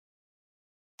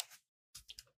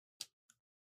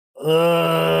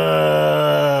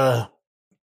Ugh.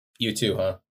 You too,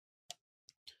 huh?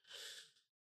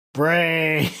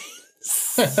 Brains.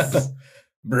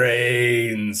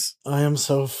 Brains. I am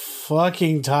so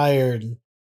fucking tired.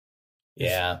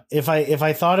 Yeah. If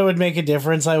I thought it would make a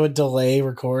difference, I would delay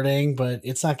recording, but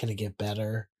it's not going to get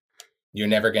better. You're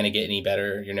never going to get any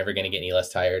better. You're never going to get any less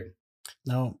tired.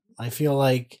 No, I feel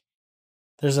like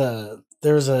there's a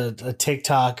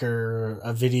TikTok or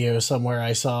a video somewhere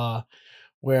I saw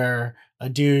where a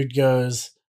dude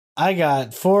goes, I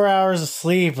got 4 hours of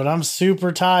sleep and I'm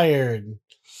super tired.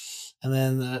 And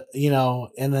then,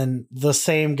 and then the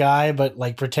same guy, but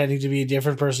like pretending to be a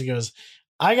different person goes,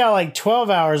 I got like 12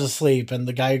 hours of sleep. And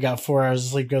the guy who got 4 hours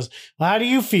of sleep goes, well, how do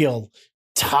you feel?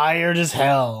 Tired as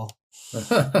hell.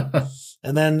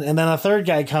 And then a third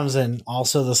guy comes in,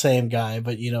 also the same guy,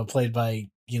 but, played by,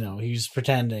 he's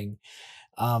pretending.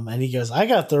 And he goes, I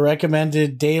got the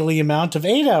recommended daily amount of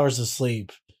 8 hours of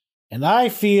sleep. And I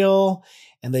feel,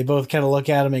 and they both kind of look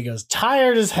at him and he goes,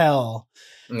 tired as hell.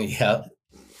 Yeah.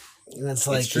 And it's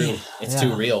like, it's true. It's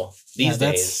too real these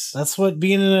days. That's what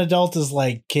being an adult is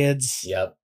like, kids.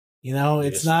 Yep. You're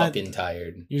it's just not fucking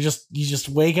tired. You just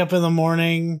wake up in the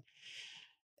morning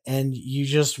and you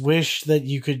just wish that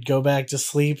you could go back to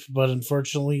sleep, but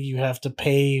unfortunately you have to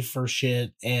pay for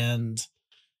shit and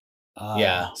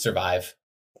survive.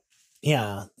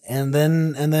 Yeah. And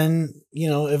then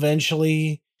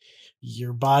eventually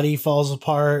your body falls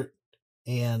apart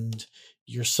and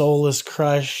your soul is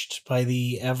crushed by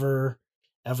the ever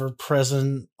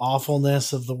present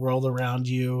awfulness of the world around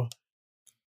you,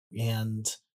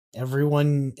 and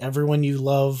everyone you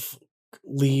love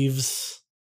leaves,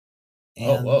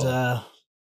 and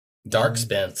dark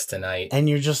Spence tonight, and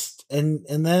you're just and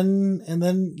then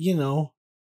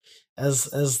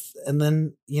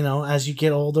as you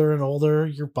get older and older,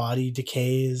 your body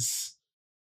decays.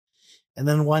 And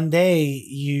then one day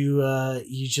you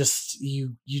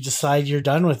decide you're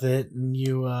done with it, and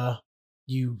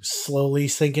you slowly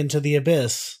sink into the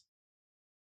abyss.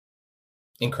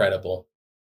 Incredible.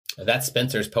 That's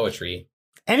Spencer's poetry.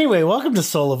 Anyway, welcome to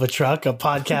Soul of a Truck, a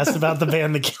podcast about the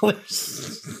band The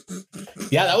Killers.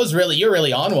 Yeah, you're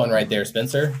really on one right there,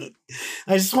 Spencer.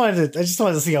 I just wanted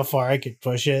to see how far I could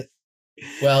push it.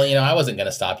 Well, I wasn't going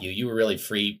to stop you. You were really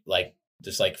free,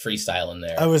 just freestyling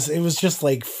there. It was just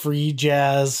like free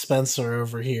jazz Spencer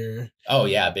over here. Oh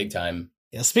yeah, big time.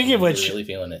 Yeah, speaking of which, really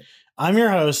feeling it. I'm your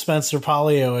host, Spencer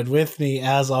Polio, and with me,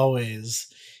 as always,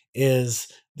 is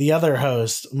the other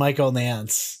host, Michael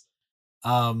Nance.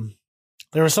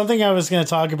 There was something I was going to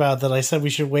talk about that I said we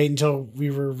should wait until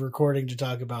we were recording to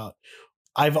talk about.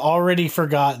 I've already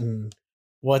forgotten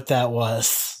what that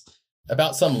was.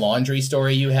 About some laundry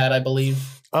story you had, I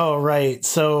believe. Oh, right.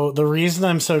 So the reason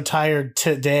I'm so tired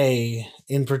today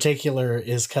in particular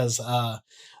is because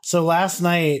so last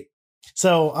night,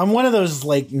 so I'm one of those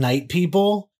night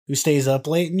people who stays up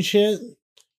late and shit.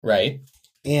 Right.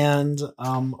 And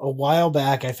a while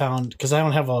back I found, because I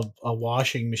don't have a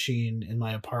washing machine in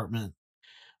my apartment.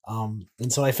 And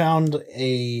so I found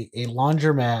a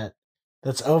laundromat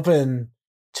that's open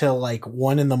till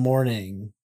 1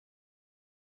 a.m.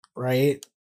 Right.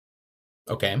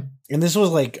 Okay. And this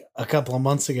was a couple of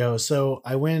months ago. So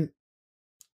I went,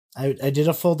 I did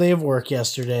a full day of work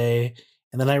yesterday,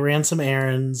 and then I ran some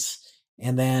errands,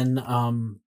 and then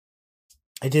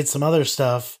I did some other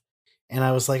stuff, and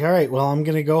I was like, all right, well, I'm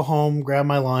going to go home, grab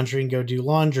my laundry, and go do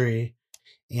laundry.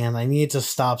 And I needed to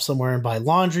stop somewhere and buy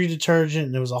laundry detergent,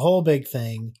 and it was a whole big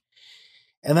thing.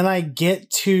 And then I get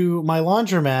to my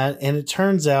laundromat, and it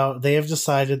turns out they have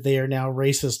decided they are now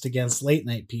racist against late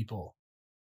night people.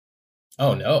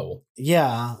 Oh, no.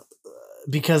 Yeah,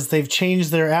 because they've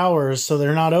changed their hours, so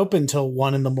they're not open till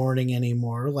 1 a.m.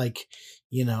 anymore,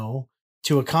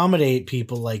 to accommodate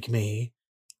people like me.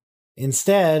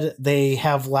 Instead, they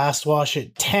have last wash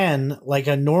at 10, like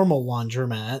a normal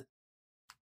laundromat.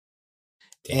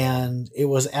 Damn. And it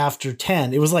was after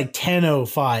 10. It was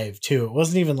 10:05 too. It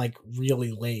wasn't even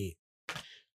really late.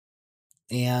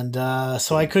 And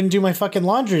so I couldn't do my fucking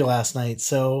laundry last night.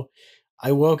 So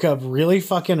I woke up really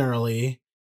fucking early,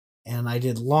 and I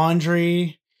did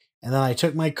laundry, and then I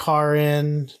took my car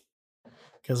in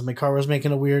because my car was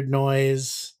making a weird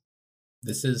noise.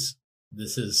 This is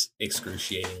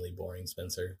excruciatingly boring,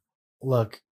 Spencer.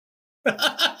 Look,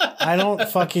 I don't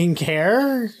fucking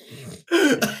care.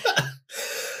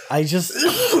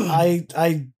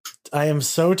 I am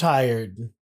so tired.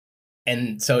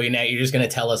 And so now you're just going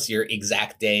to tell us your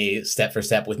exact day, step for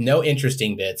step, with no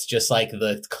interesting bits, just like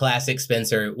the classic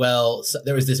Spencer. Well, so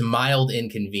there was this mild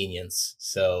inconvenience,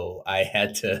 so I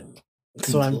had to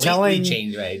So Completely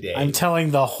changed my day. I'm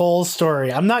telling the whole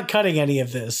story. I'm not cutting any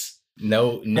of this.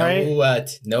 The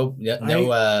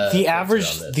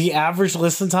average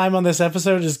listen time on this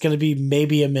episode is going to be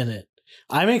maybe a minute.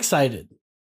 I'm excited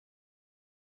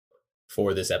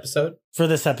for this episode.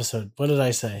 What did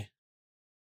I say?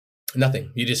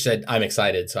 Nothing. You just said I'm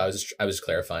excited, so I was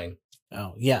clarifying.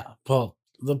 Oh yeah. Well,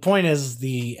 the point is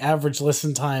the average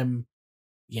listen time.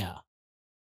 Yeah.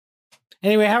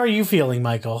 Anyway, how are you feeling,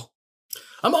 Michael?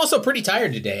 I'm also pretty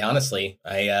tired today. Honestly,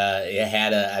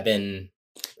 I've been.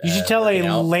 You should tell a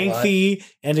lengthy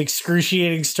and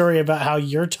excruciating story about how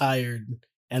you're tired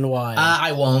and why.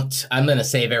 I won't. I'm going to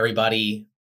save everybody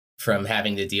from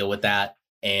having to deal with that,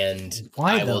 and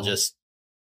why I will just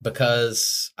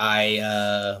because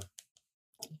I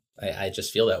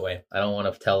just feel that way. I don't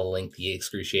want to tell a lengthy,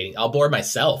 excruciating. I'll bore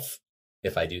myself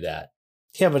if I do that.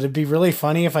 Yeah, but it'd be really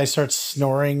funny if I start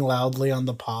snoring loudly on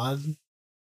the pod.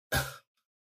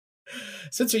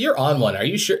 Since you're on one, are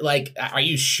you sure? Are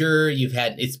you sure you've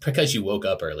had? It's because you woke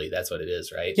up early. That's what it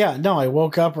is, right? Yeah. No, I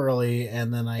woke up early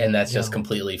and then and that's just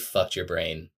completely fucked your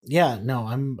brain. Yeah. No,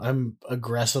 I'm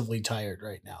aggressively tired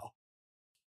right now.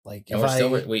 Like, and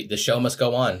the show must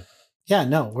go on. Yeah.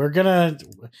 No, we're gonna.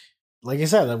 Like I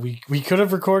said, we could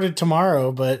have recorded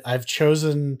tomorrow, but I've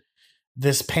chosen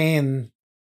this pain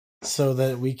so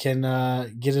that we can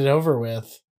get it over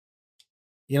with.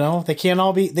 You know, they can't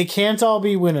all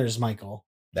be winners, Michael.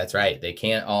 That's right. They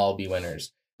can't all be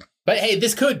winners. But hey,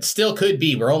 this still could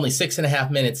be. We're only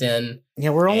 6.5 minutes in. Yeah,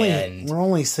 we're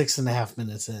only 6.5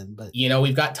 minutes in, but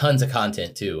we've got tons of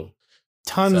content too.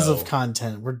 Tons of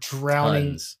content. We're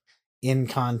drowning in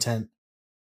content.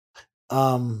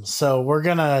 So we're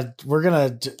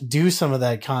gonna do some of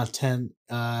that content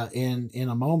in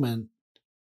a moment.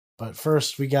 But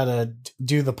first we gotta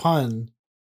do the pun,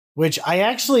 which I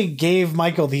actually gave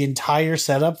Michael the entire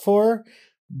setup for,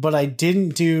 but I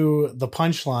didn't do the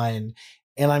punchline,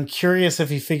 and I'm curious if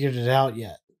he figured it out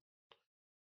yet.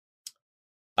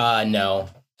 No.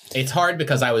 It's hard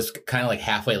because I was kind of like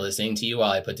halfway listening to you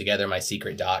while I put together my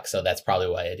secret doc, so that's probably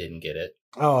why I didn't get it.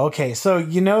 Oh, okay. So,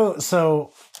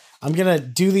 I'm going to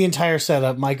do the entire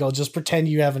setup, Michael. Just pretend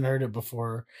you haven't heard it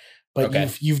before, but okay.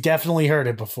 You've definitely heard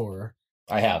it before.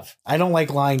 I have. I don't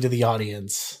like lying to the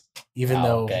audience, even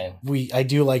though I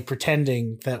do like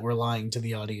pretending that we're lying to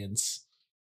the audience.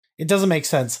 It doesn't make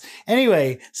sense.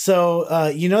 Anyway, so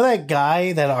you know that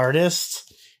guy, that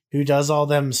artist who does all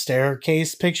them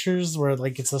staircase pictures where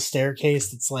like it's a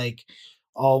staircase that's like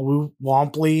all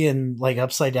womply and like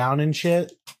upside down and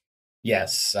shit?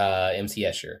 Yes, MC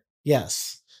Escher.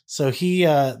 Yes. So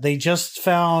they just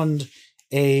found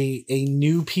a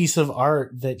new piece of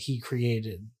art that he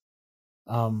created.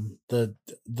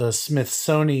 The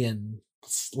Smithsonian.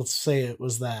 Let's say it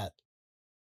was that.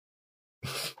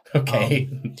 Okay.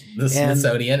 The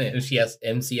Smithsonian. Yes,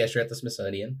 MC Escher at the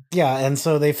Smithsonian. Yeah, and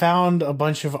so they found a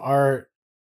bunch of art.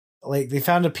 Like they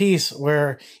found a piece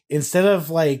where instead of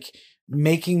like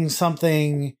making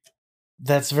something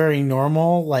that's very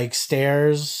normal, like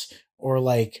stairs or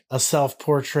like a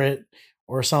self-portrait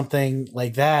or something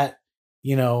like that,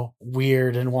 you know,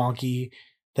 weird and wonky,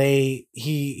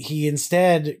 he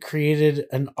instead created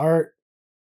an art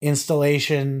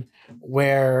installation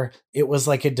where it was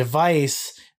like a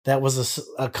device that was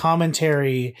a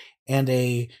commentary and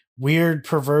a weird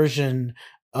perversion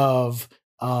of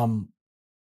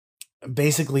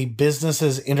basically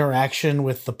businesses' interaction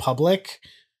with the public.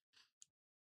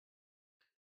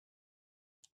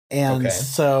 And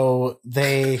so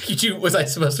they... Was I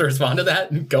supposed to respond to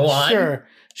that? Go on.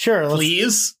 Sure.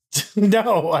 Please?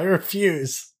 No, I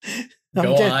refuse.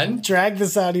 Go on. Drag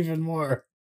this out even more.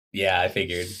 Yeah, I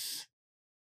figured.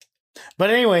 But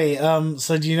anyway,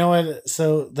 so do you know what?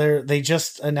 So they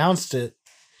just announced it.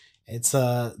 It's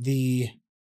and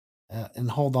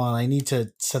hold on, I need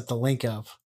to set the link up.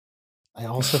 I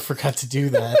also forgot to do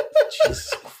that.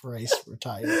 Jesus Christ, we're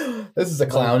tired. This is a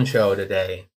clown show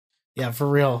today. Yeah, for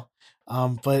real.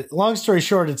 But long story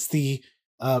short, it's the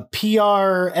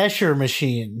PR Escher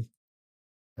machine.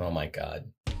 Oh my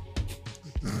God.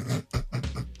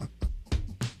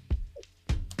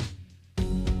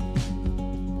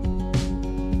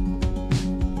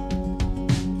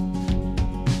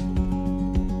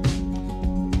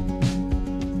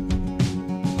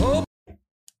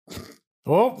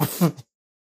 Oh.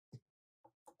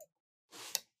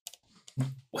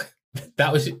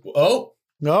 That was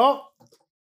no.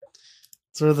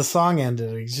 That's where the song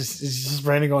ended. It's just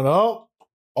Brandon going,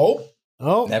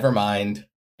 oh. Never mind.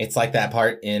 It's like that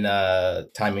part in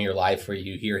Time of Your Life where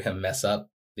you hear him mess up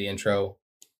the intro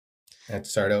and have to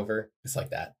start over. It's like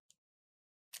that.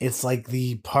 It's like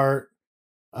the part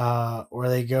where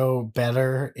they go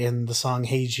better in the song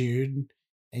 "Hey Jude,"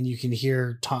 and you can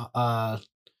hear Tom.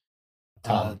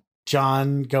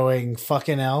 John going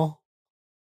 "fucking L,"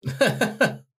 which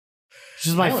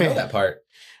is my I don't know that part.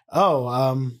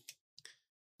 Oh,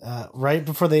 right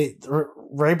before they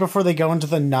go into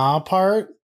the "nah" part.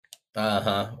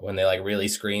 When they like really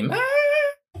scream.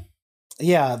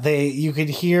 Yeah, you could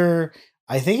hear.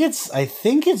 I think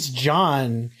it's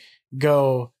John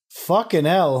go "fucking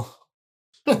L."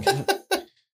 That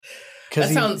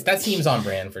seems on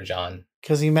brand for John.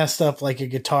 Because he messed up like a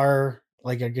guitar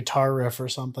riff or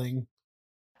something.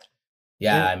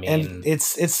 Yeah, and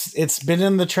it's been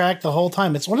in the track the whole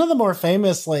time. It's one of the more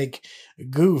famous like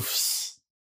goofs.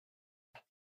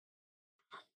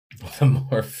 The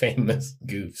more famous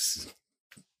goofs.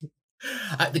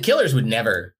 The Killers would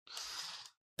never.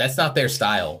 That's not their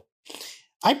style.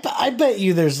 I bet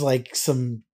you there's like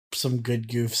some good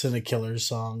goofs in a Killers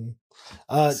song.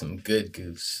 Some good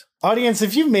goofs. Audience,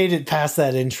 if you've made it past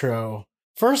that intro,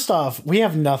 first off, we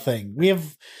have nothing.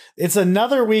 It's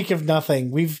another week of nothing.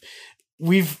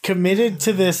 We've committed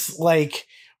to this like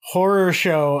horror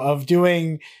show of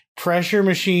doing Pressure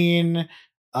Machine,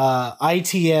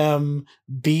 ITM,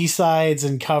 B-sides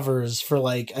and covers for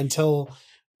like until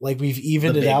like we've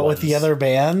evened it out with the other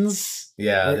bands.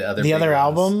 Yeah, the other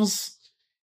albums.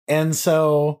 And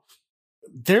so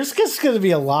there's just going to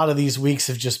be a lot of these weeks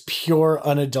of just pure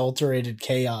unadulterated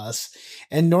chaos.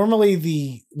 And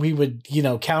normally we would,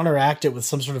 counteract it with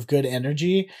some sort of good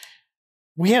energy.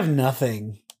 We have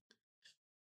nothing.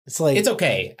 It's like, it's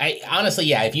okay. I honestly,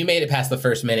 yeah, if you made it past the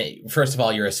first minute, first of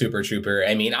all, you're a super trooper.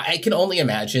 I mean, I can only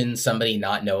imagine somebody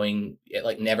not knowing,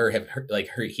 like never have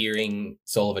hearing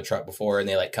Soul of a Truck before, and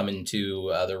they like come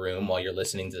into the room while you're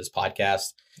listening to this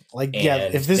podcast. Like, yeah,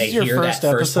 if this is your first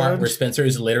episode part where Spencer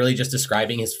is literally just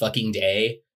describing his fucking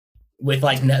day with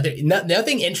like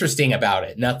nothing interesting about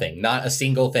it, nothing, not a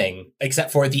single thing,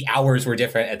 except for the hours were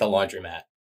different at the laundromat.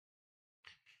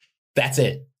 That's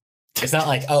it. It's not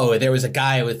like, oh, there was a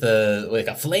guy with a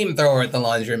flamethrower at the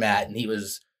laundromat and he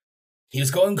was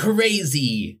going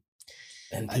crazy.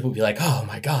 And people would be like, oh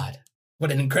my God,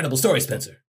 what an incredible story,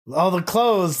 Spencer. All the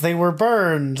clothes, they were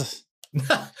burned.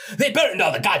 They burned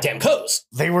all the goddamn clothes.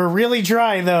 They were really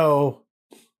dry, though.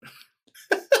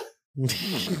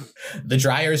 The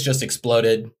dryers just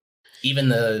exploded. Even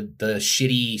the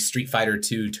shitty Street Fighter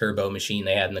 2 turbo machine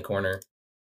they had in the corner.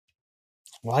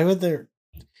 Why would there...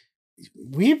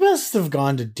 We must have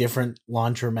gone to different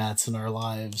laundromats in our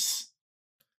lives.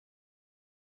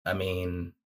 I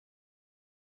mean...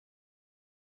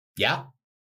 Yeah.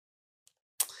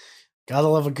 Gotta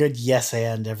love a good yes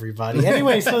and, everybody.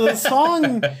 Anyway, so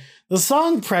the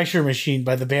song Pressure Machine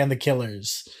by the band The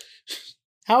Killers.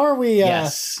 How are we...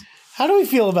 Yes. How do we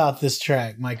feel about this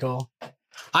track, Michael?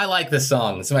 I like this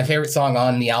song. It's my favorite song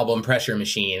on the album Pressure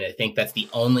Machine. I think that's the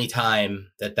only time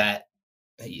that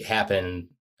happened.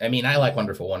 I mean, I like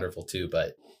Wonderful, Wonderful too,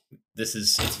 but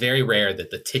it's very rare that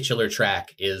the titular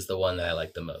track is the one that I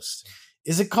like the most.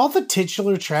 Is it called the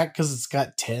titular track because it's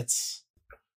got tits?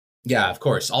 Yeah, of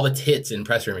course. All the tits in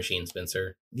Pressure Machine,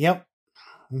 Spencer. Yep.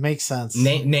 Makes sense.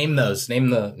 Name those. Name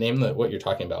the what you're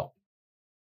talking about.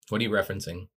 What are you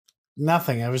referencing?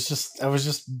 Nothing. I was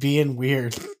just being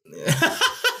weird.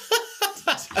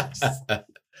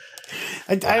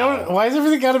 I don't. Why has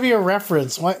everything got to be a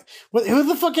reference? What? Who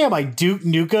the fuck am I? Duke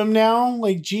Nukem now?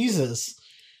 Like, Jesus.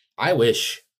 I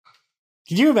wish.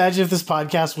 Can you imagine if this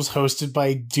podcast was hosted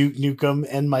by Duke Nukem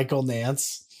and Michael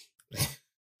Nance?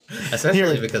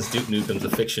 Especially because Duke Nukem's a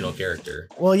fictional character.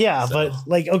 Well, yeah, so. But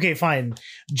like, okay, fine.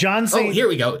 John St. Oh, here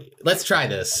we go. Let's try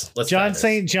this. John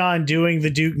St. John doing the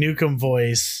Duke Nukem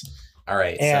voice. All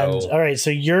right. All right. So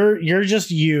you're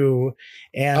just you,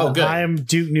 and I'm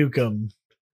Duke Nukem.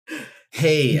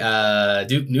 Hey,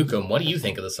 Duke Nukem, what do you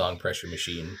think of the song Pressure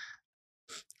Machine?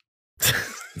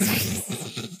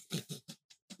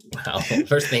 Wow.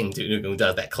 First thing Duke Nukem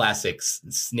does, that classic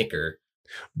snicker.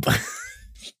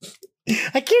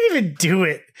 I can't even do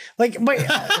it. Like,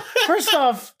 first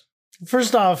off,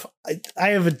 I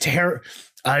have a terror.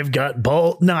 I've got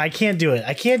ball. No, I can't do it.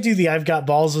 I can't do the I've got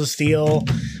balls of steel.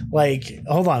 Like,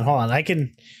 hold on.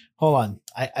 Hold on.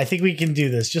 I think we can do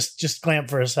this. Just clamp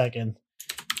for a second.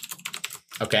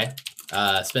 Okay.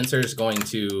 Spencer's going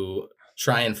to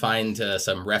try and find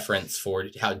some reference for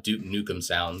how Duke Nukem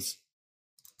sounds.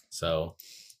 So.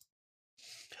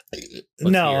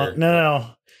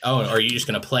 No. Oh, or are you just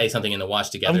going to play something in the watch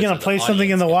together? I'm going to play something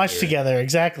in the watch together.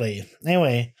 Exactly.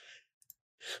 Anyway.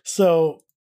 So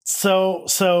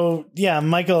So yeah,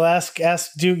 Michael, ask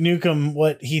Duke Nukem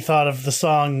what he thought of the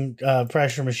song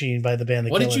 "Pressure Machine" by the band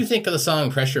The What Killers. did you think of the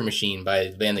song "Pressure Machine" by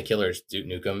the band The Killers, Duke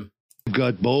Nukem?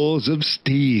 Got balls of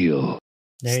steel.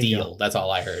 There you go. Steel. That's all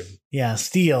I heard. Yeah,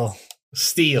 steel.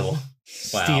 Steel.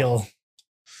 Wow. Steel.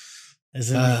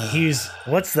 As in, he's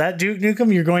what's that, Duke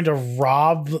Nukem? You're going to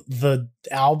rob the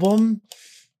album?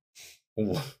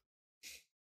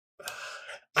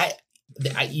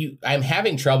 I'm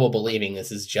having trouble believing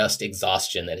this is just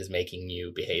exhaustion that is making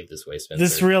you behave this way, Spencer.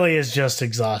 This really is just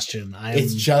exhaustion.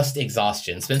 It's just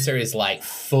exhaustion. Spencer is like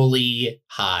fully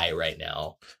high right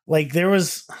now. Like there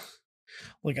was,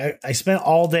 like I spent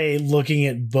all day looking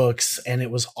at books and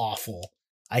it was awful.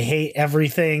 I hate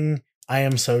everything. I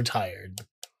am so tired.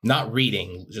 Not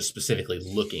reading, just specifically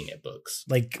looking at books.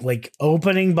 Like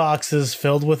opening boxes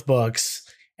filled with books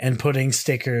and putting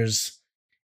stickers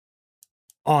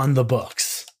on the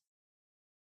books.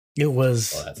 It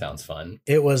was. Oh, that sounds fun.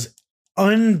 It was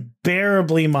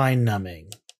unbearably mind-numbing.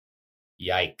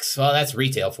 Yikes! Well, that's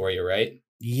retail for you, right?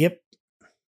 Yep.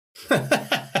 All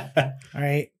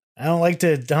right. I don't like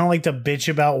to bitch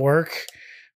about work,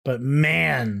 but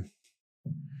man,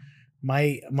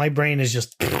 my brain is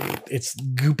just it's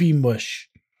goopy mush.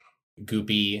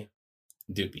 Goopy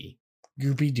doopy.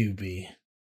 Goopy doopy.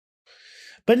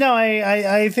 But no,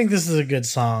 I think this is a good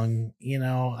song. You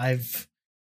know, I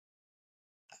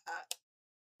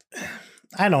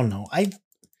don't know.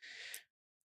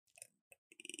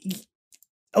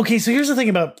 Okay, so here's the thing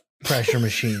about Pressure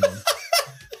Machine.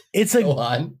 It's a Go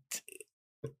on.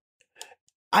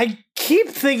 I keep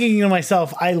thinking to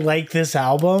myself, I like this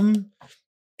album.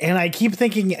 And I keep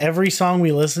thinking every song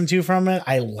we listen to from it,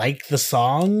 I like the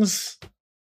songs.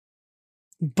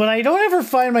 But I don't ever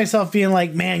find myself being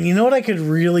like, man, you know what I could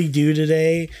really do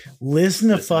today? Listen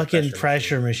to fucking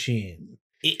Pressure Machine.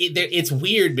 It's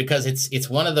weird because it's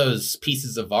one of those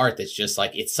pieces of art that's just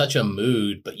like, it's such a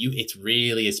mood, but it's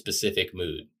really a specific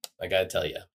mood. I gotta tell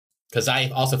you. Because I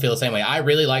also feel the same way. I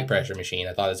really like Pressure Machine.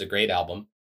 I thought it was a great album.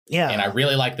 Yeah. And I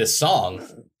really like this song.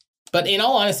 But in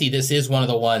all honesty, this is one of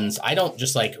the ones I don't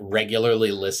just like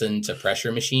regularly listen to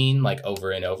Pressure Machine like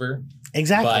over and over.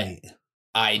 Exactly. But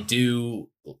I do.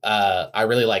 I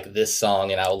really like this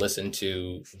song, and I'll listen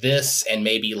to this and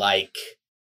maybe like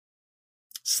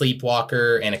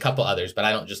Sleepwalker and a couple others, but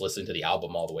I don't just listen to the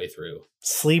album all the way through.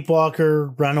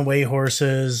 Sleepwalker, Runaway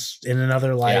Horses, In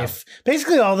Another Life. Yeah.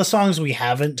 Basically all the songs we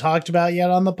haven't talked about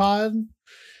yet on the pod.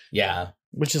 Yeah.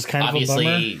 Which is kind obviously,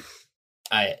 of a bummer.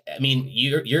 I mean,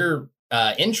 your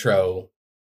intro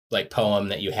like poem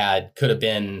that you had could have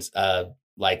been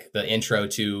like the intro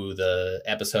to the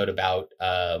episode about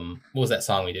what was that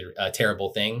song we did?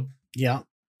 Terrible Thing. Yeah.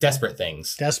 Desperate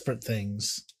Things. Desperate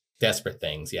Things. Desperate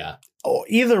Things. Yeah. Oh,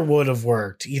 either would have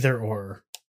worked. Either or.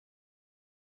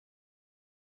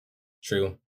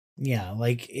 True. Yeah,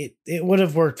 like it would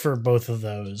have worked for both of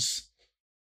those.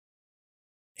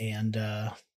 And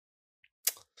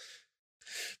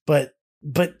but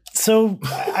so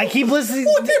I keep listening.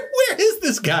 Where is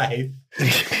this guy?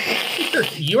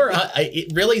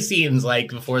 It really seems like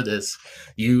before this,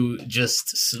 you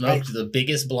just smoked the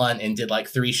biggest blunt and did like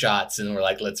 3 shots and were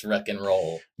like, let's rock and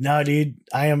roll. No, dude,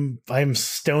 I'm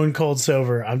stone cold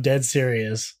sober. I'm dead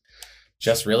serious.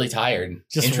 Just really tired.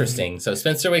 Interesting. So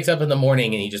Spencer wakes up in the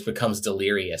morning and he just becomes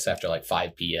delirious after like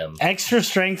 5 p.m. Extra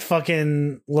strength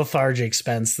fucking lethargic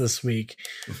Spence this week.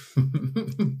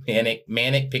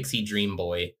 Manic pixie dream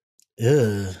boy.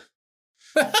 Ugh.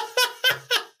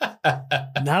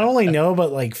 Not only no,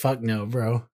 but like fuck no,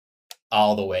 bro.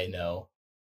 All the way no.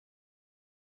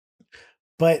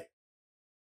 But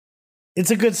it's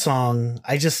a good song.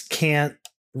 I just can't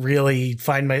really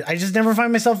I just never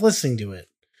find myself listening to it.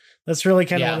 That's really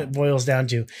kind of what it boils down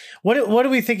to. What do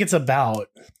we think it's about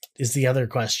is the other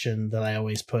question that I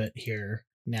always put here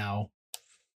now.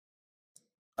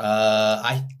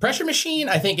 Pressure Machine,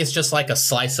 I think it's just like a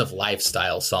slice of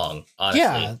lifestyle song, honestly.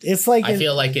 Yeah, it's like I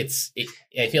feel like it's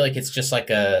just like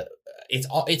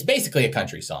it's basically a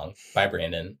country song by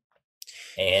Brandon.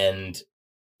 And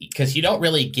because you don't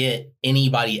really get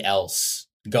anybody else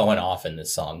going off in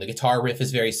this song. The guitar riff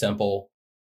is very simple.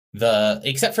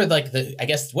 Except for like I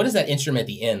guess, what is that instrument at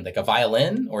the end? Like a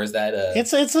violin, or is that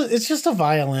it's just a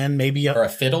violin, or a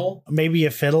fiddle? Maybe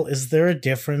a fiddle. Is there a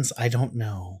difference? I don't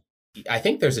know. I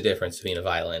think there's a difference between a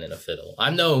violin and a fiddle.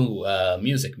 I'm no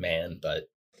music man, but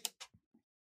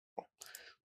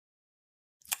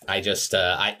I just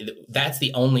that's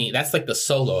like the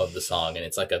solo of the song, and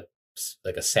it's like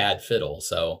a sad fiddle.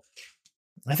 So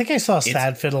I think I saw a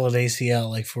sad fiddle at ACL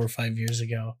like 4 or 5 years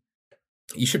ago.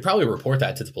 You should probably report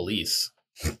that to the police.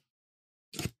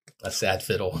 A sad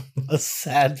fiddle. A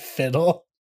sad fiddle.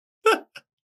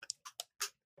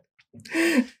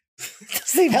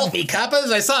 Help me,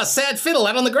 coppers! I saw a sad fiddle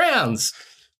out on the grounds.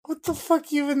 What the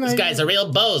fuck even? This guy's a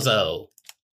real bozo.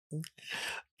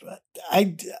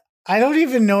 I don't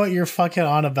even know what you're fucking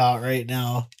on about right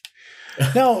now.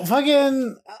 No,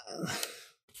 fucking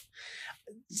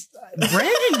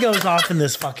Brandon goes off in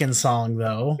this fucking song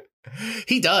though.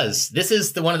 He does. This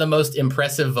is one of the most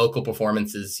impressive vocal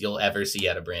performances you'll ever see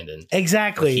out of Brandon.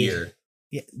 Exactly. Here.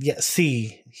 Yeah,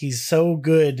 see, he's so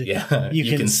good. Yeah,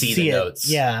 you can see the it. notes.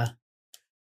 Yeah,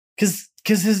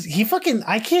 because he fucking,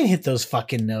 I can't hit those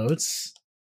fucking notes.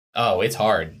 Oh, it's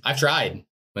hard. I've tried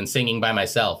when singing by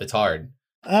myself. It's hard.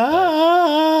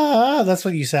 That's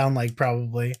what you sound like,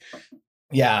 probably.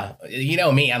 Yeah, you know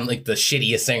me. I'm like the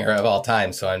shittiest singer of all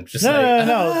time, so I'm just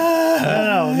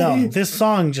no. This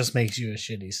song just makes you a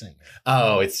shitty singer.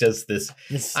 Oh, it's just this.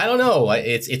 I don't know.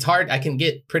 It's hard. I can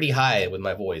get pretty high with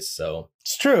my voice, so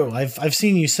it's true. I've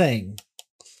seen you sing,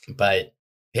 but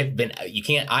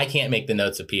I can't make the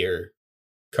notes appear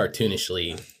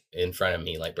cartoonishly in front of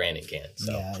me like Brandon can.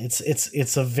 So yeah,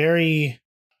 it's a very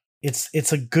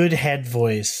it's a good head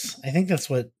voice. I think that's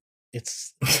what.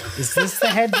 Is this the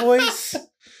head voice?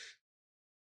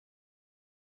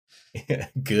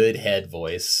 Good head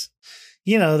voice.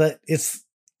 You know that it's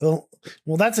well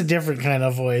that's a different kind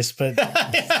of voice, but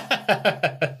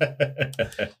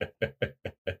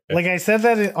like I said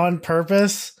that on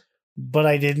purpose, but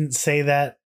I didn't say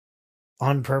that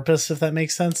on purpose, if that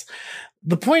makes sense.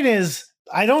 The point is,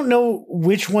 I don't know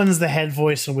which one's the head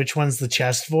voice and which one's the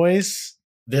chest voice.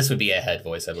 This would be a head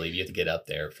voice, I believe. You have to get up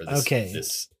there for this. Okay.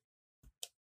 This.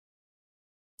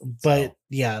 But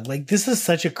yeah, like this is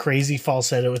such a crazy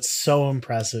falsetto. It's so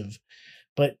impressive.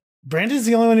 But Brandon's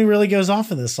the only one who really goes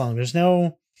off in this song. There's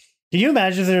no. Can you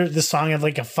imagine if the song had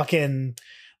like a fucking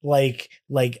like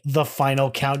the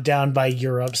final countdown by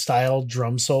Europe style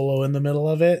drum solo in the middle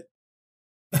of it,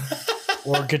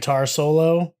 or guitar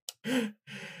solo?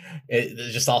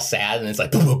 It's just all sad, and it's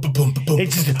like boom, boom, boom, boom, boom,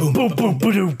 it's just boom, boom, boom,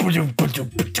 boom, boom,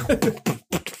 boom,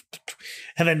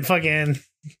 and then fucking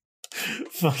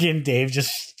Dave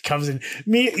just comes in.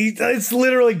 It's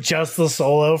literally just the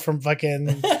solo from fucking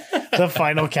the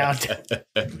final countdown.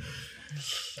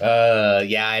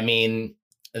 Yeah, I mean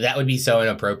that would be so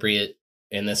inappropriate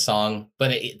in this song,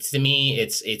 but to me,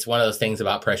 it's one of those things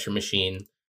about Pressure Machine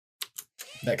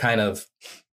that kind of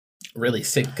really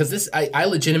sick, because this I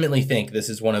legitimately think this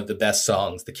is one of the best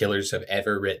songs the Killers have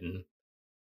ever written,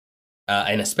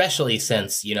 and especially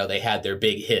since they had their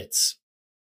big hits.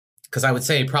 Because I would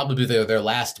say probably their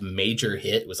last major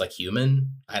hit was like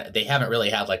Human. They haven't really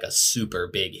had like a super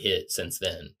big hit since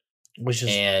then, which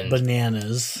is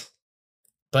bananas.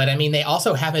 But I mean, they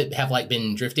also have like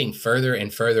been drifting further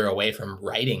and further away from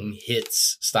writing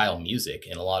hits style music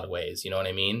in a lot of ways. You know what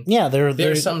I mean? Yeah,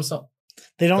 there's some.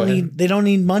 They don't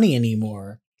need money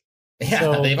anymore. Yeah,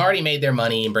 so, they've already made their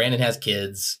money, and Brandon has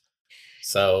kids,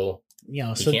 so he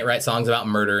can't write songs about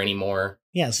murder anymore.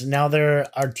 Yeah, so now they're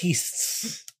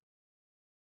artistes.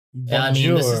 Yeah, I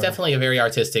mean, this is definitely a very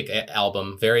artistic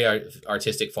album, very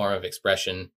artistic form of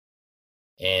expression.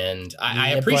 And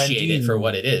I appreciate it for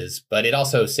what it is, but it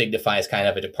also signifies kind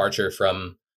of a departure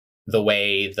from the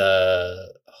way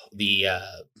the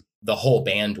whole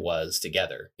band was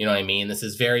together. You know what I mean? This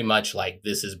is very much like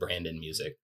this is Brandon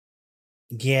music.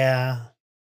 Yeah.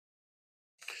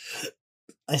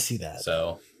 I see that.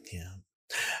 So yeah.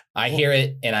 I hear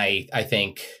it and I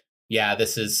think, yeah,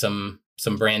 this is some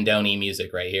Brandoni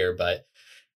music right here, but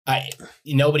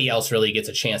nobody else really gets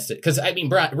a chance to, because I mean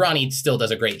Ronnie still does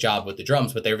a great job with the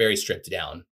drums, but they're very stripped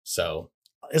down. So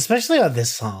especially on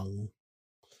this song,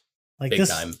 like big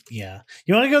time. Yeah,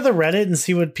 you want to go to the Reddit and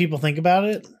see what people think about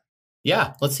it?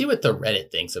 Yeah, let's see what the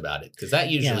Reddit thinks about it, because that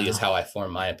usually is how I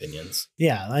form my opinions.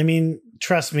 Yeah, I mean,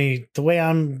 trust me, the way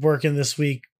I'm working this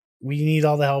week, we need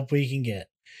all the help we can get.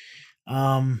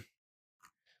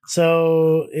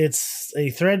 So it's a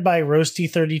thread by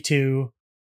Roasty32,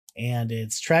 and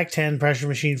it's track 10, Pressure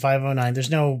Machine 509. There's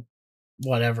no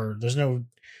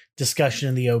discussion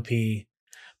in the OP,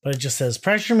 but it just says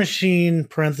Pressure Machine,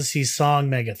 parentheses, song,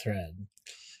 mega thread.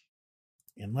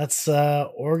 And let's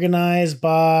organize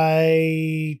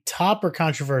by top or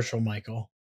controversial, Michael.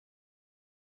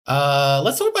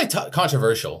 Let's start by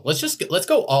controversial. Let's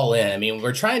go all in. I mean,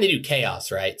 we're trying to do chaos,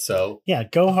 right? So yeah,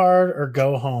 go hard or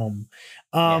go home.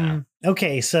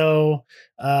 Okay, so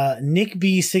Nick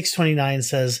B629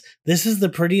 says this is the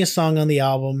prettiest song on the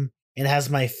album and has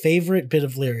my favorite bit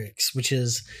of lyrics, which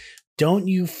is, "Don't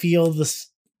you feel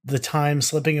the time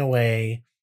slipping away?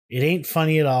 It ain't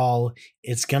funny at all.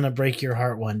 It's gonna break your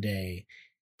heart one day."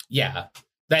 Yeah,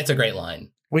 That's a great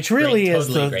line. Which really is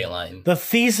totally great line. The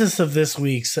thesis of this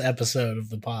week's episode of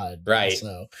the pod. Right.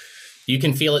 So you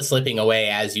can feel it slipping away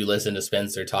as you listen to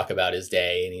Spencer talk about his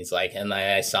day. And he's like, and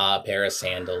I saw a pair of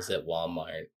sandals at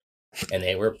Walmart and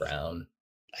they were brown.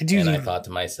 I thought to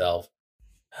myself,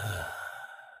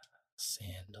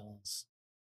 sandals.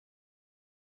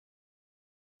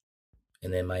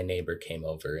 And then my neighbor came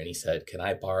over and he said, can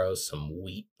I borrow some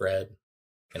wheat bread?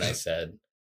 And I said,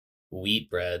 wheat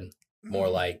bread, more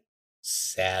like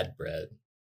sad bread.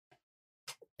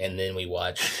 And then we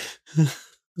watched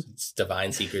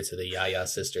Divine Secrets of the Yaya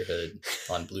Sisterhood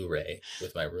on Blu-ray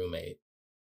with my roommate.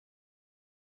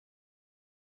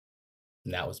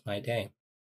 And that was my day.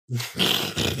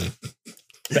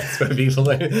 That's what people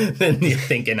are. Then you're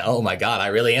thinking, oh my God, I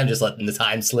really am just letting the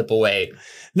time slip away.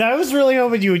 No, I was really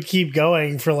hoping you would keep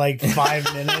going for like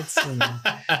 5 minutes and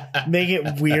make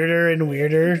it weirder and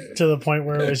weirder to the point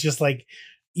where it was just like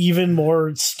even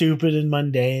more stupid and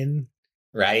mundane.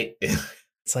 Right?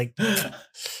 It's like,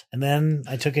 and then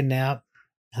I took a nap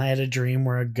and I had a dream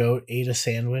where a goat ate a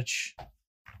sandwich.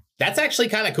 That's actually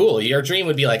kind of cool. Your dream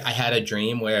would be like, I had a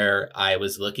dream where I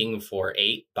was looking for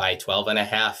 8 by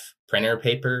 12.5 printer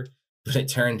paper, but it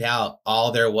turned out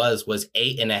all there was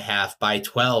 8.5 by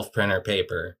 12 printer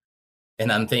paper.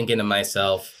 And I'm thinking to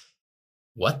myself,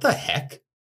 what the heck?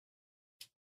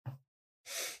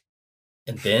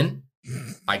 And then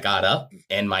I got up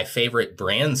and my favorite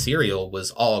brand cereal was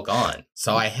all gone.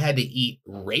 So I had to eat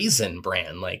Raisin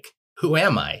Bran. Like, who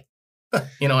am I?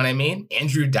 You know what I mean?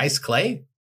 Andrew Dice Clay?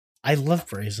 I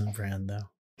love Raisin Bran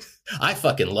though. I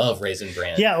fucking love Raisin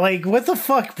Bran. Yeah, like what the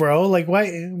fuck, bro? Like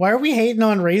why are we hating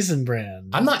on Raisin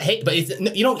Bran? I'm not hating,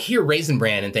 but you don't hear Raisin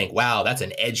Bran and think, wow, that's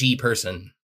an edgy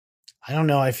person. I don't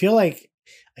know. I feel like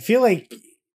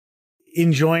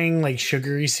enjoying like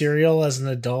sugary cereal as an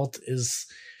adult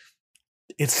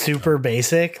it's super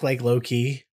basic, like low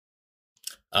key.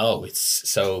 Oh, it's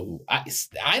so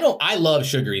I love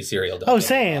sugary cereal. Oh,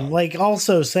 same. Like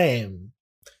also same.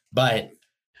 But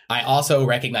I also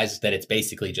recognize that it's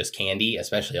basically just candy,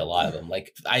 especially a lot of them.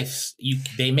 Like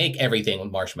they make everything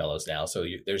with marshmallows now. So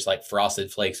there's like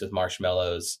Frosted Flakes with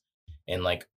marshmallows and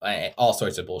like all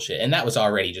sorts of bullshit. And that was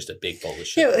already just a big bowl of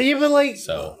shit. Yeah, but like,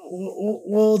 so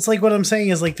well, it's like what I'm saying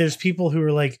is like there's people who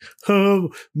are like, oh,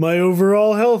 my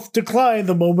overall health declined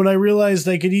the moment I realized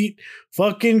I could eat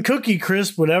fucking Cookie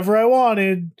Crisp whenever I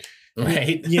wanted.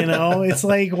 Right. You know, it's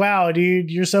like, wow, dude,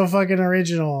 you're so fucking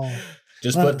original.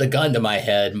 Just put the gun to my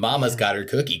head. Mama's got her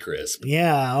Cookie Crisp.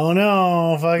 Yeah. Oh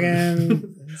no.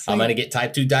 Fucking. I'm going to get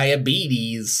type 2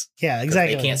 diabetes. Yeah,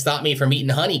 exactly. They can't stop me from eating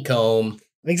honeycomb.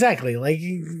 Exactly. Like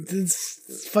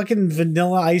it's fucking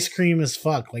vanilla ice cream as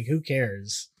fuck. Like who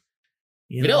cares?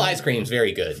 Vanilla ice cream's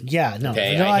very good. Yeah. No.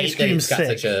 Okay. Vanilla I hate ice that cream's it's got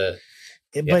sick. such a.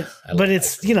 But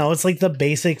it's, you know, it's like the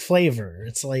basic flavor.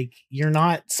 It's like you're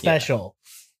not special.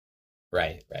 Yeah.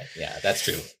 Right. Yeah, that's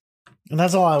true. And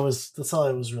that's all I was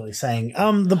really saying.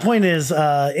 The point is,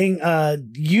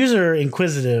 user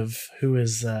Inquisitive, who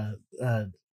is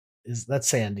that's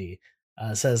Sandy,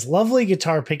 says lovely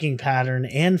guitar picking pattern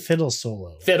and fiddle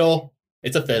solo. Fiddle.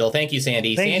 It's a fiddle. Thank you,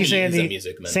 Sandy. Thank you, Sandy. Is a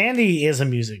music man. Sandy is a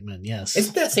music man. Yes.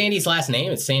 Isn't that Sandy's last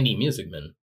name? It's Sandy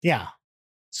Musicman. Yeah,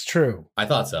 it's true. I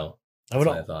thought so. That's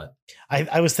what I thought.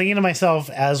 I was thinking to myself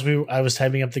as I was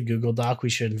typing up the Google Doc, we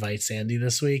should invite Sandy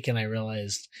this week, and I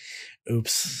realized,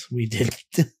 oops, we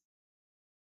didn't.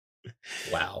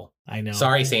 Wow. I know.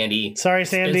 Sorry, Sandy. Sorry,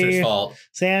 Sandy. Spencer's fault.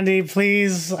 Sandy,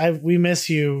 please. We miss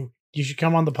you. You should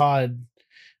come on the pod.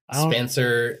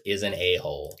 Spencer is an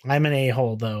a-hole. I'm an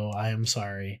a-hole, though. I am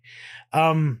sorry.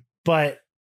 But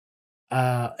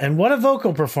and what a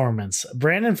vocal performance.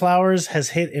 Brandon Flowers has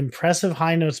hit impressive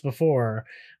high notes before,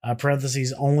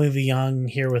 parentheses, only the young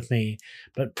here with me.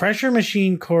 But Pressure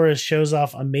Machine chorus shows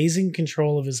off amazing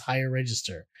control of his higher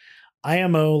register.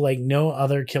 IMO like no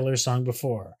other Killer song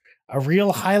before. A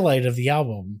real highlight of the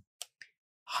album.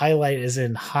 Highlight is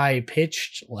in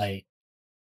high-pitched light.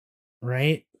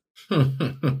 Right?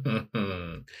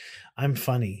 I'm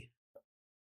funny.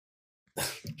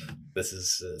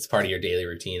 It's part of your daily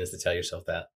routine is to tell yourself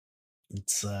that.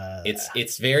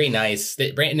 It's very nice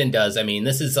that Brandon does. I mean,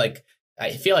 this is like,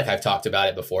 I feel like I've talked about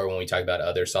it before when we talk about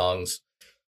other songs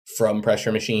from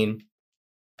Pressure Machine,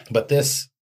 but this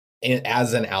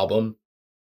as an album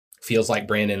feels like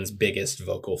Brandon's biggest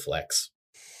vocal flex.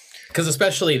 Because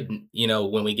especially, you know,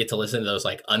 when we get to listen to those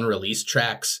like unreleased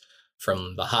tracks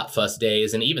from the Hot Fuss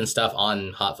days and even stuff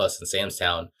on Hot Fuss and Sam's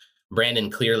Town,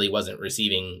 Brandon clearly wasn't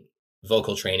receiving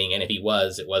vocal training. And if he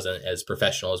was, it wasn't as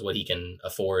professional as what he can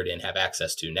afford and have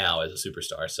access to now as a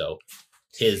superstar. So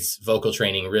his vocal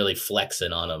training really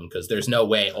flexing on him because there's no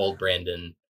way old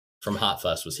Brandon from Hot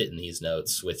Fuss was hitting these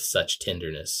notes with such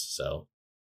tenderness. So,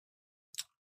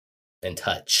 and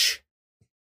touch.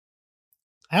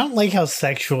 I don't like how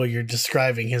sexual you're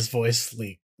describing his voice.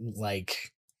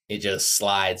 Like it just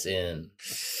slides in.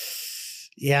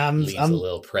 Yeah, I'm a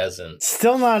little present.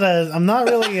 Still not I'm not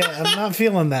really. I'm not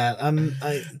feeling that.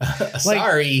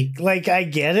 Sorry. Like I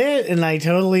get it, and I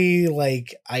totally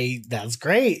that's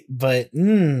great, but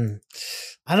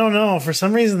I don't know. For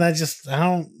some reason, that just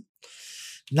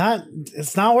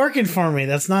it's not working for me.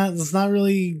 It's not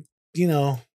really,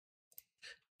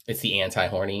 It's the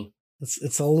anti-horny.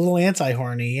 It's a little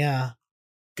anti-horny, yeah.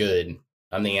 Good.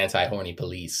 I'm the anti-horny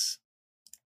police.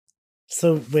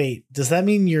 So wait, does that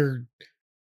mean you're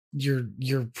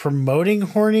promoting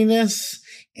horniness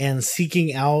and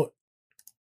seeking out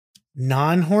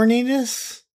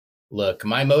non-horniness? Look,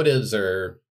 my motives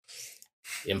are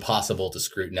impossible to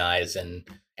scrutinize, and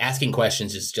asking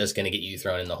questions is just going to get you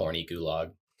thrown in the horny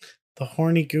gulag. The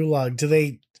horny gulag.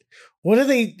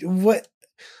 What?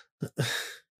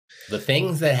 The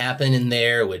things that happen in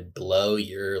there would blow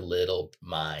your little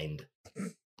mind.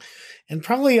 And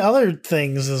probably other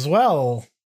things as well.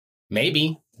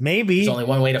 Maybe. Maybe. There's only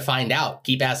one way to find out.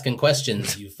 Keep asking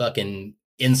questions, you fucking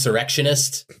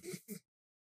insurrectionist.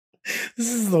 This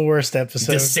is the worst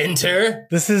episode. Dissenter.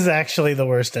 This is actually the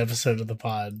worst episode of the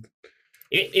pod.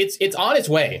 It's on its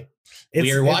way.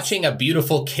 We are watching a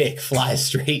beautiful kick fly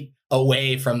straight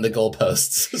away from the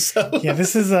goalposts. So yeah,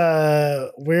 this is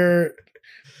we're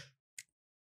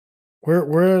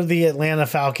the Atlanta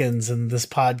Falcons, and this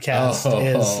podcast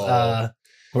is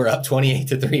we're up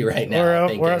 28-3 right now.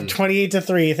 We're up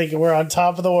 28-3, thinking we're on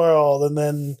top of the world, and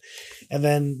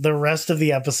then the rest of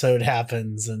the episode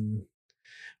happens, and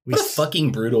what a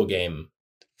fucking brutal game.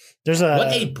 What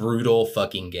a brutal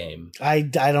fucking game. I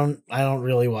don't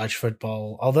really watch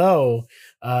football, although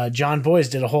John Boyce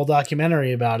did a whole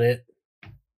documentary about it.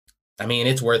 I mean,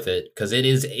 it's worth it because it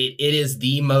is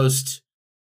the most,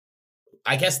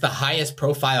 I guess, the highest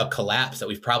profile collapse that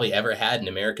we've probably ever had in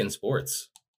American sports.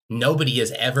 Nobody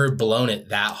has ever blown it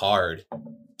that hard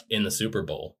in the Super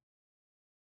Bowl.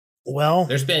 Well,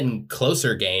 there's been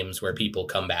closer games where people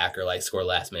come back or score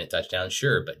last minute touchdowns,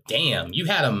 sure, but damn, you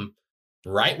had them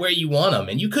right where you want them,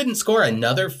 and you couldn't score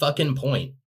another fucking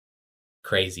point.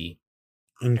 Crazy.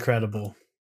 Incredible.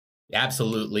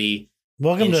 Absolutely.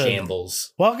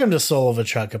 Shambles. Welcome to Soul of a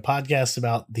Truck, a podcast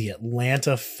about the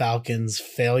Atlanta Falcons'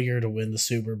 failure to win the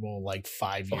Super Bowl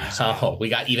 5 years ago. We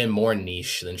got even more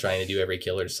niche than trying to do every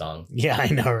Killers song. Yeah, I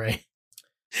know, right?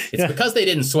 It's because they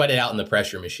didn't sweat it out in the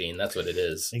pressure machine. That's what it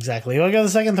is. Exactly. You want to go to the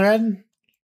second thread?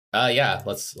 Yeah.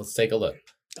 Let's take a look.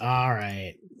 All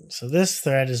right. So this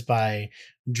thread is by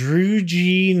Drew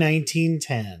G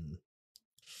 1910.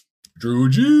 Drew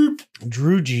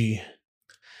G.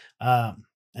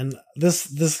 And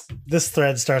this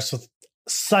thread starts with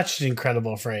such an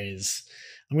incredible phrase.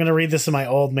 I'm going to read this in my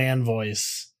old man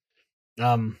voice.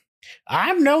 I'm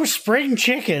no spring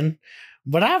chicken,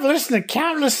 but I've listened to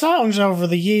countless songs over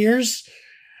the years,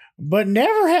 but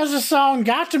never has a song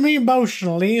got to me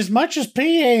emotionally as much as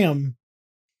PM.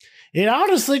 It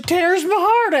honestly tears my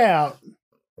heart out.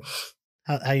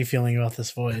 How are you feeling about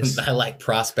this voice? I like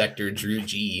Prospector Drew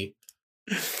G.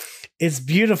 It's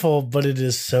beautiful, but it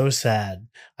is so sad.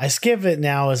 I skip it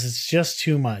now as it's just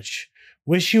too much.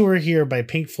 Wish You Were Here by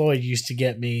Pink Floyd used to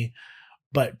get me,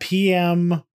 but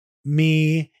PM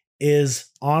Me is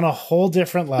on a whole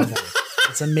different level.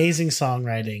 It's amazing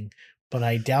songwriting, but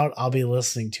I doubt I'll be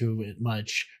listening to it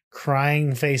much.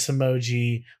 Crying face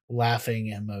emoji, laughing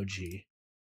emoji.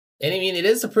 And I mean, it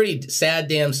is a pretty sad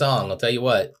damn song. I'll tell you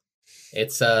what.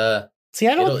 It's it's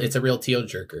a real tear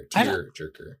jerker.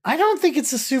 I don't think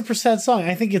it's a super sad song.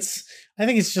 I think it's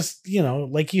just,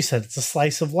 like you said, it's a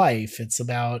slice of life. It's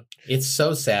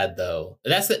so sad though.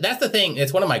 That's the thing.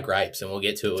 It's one of my gripes, and we'll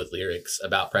get to it with lyrics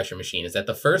about Pressure Machine, is that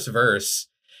the first verse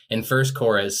and first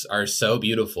chorus are so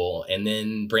beautiful, and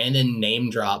then Brandon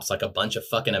name drops a bunch of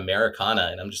fucking Americana,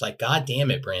 and I'm just like, God damn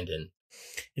it, Brandon.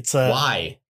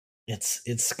 Why?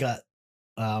 It's got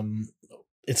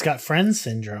Friends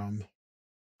syndrome.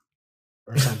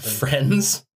 Or something.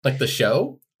 Friends, like the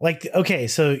show. Okay,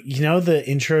 so the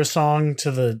intro song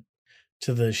to the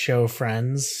show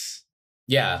Friends.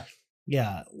 Yeah.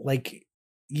 There's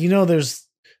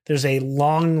a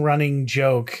long running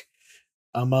joke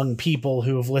among people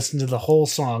who have listened to the whole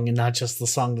song and not just the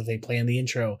song that they play in the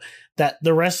intro, that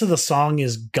the rest of the song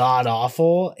is god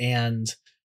awful and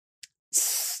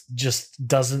just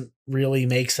doesn't really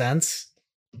make sense.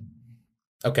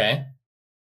 Okay.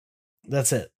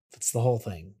 That's it. That's the whole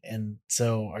thing. And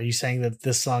so are you saying that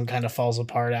this song kind of falls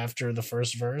apart after the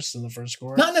first verse and the first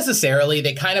chorus? Not necessarily.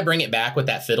 They kind of bring it back with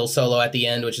that fiddle solo at the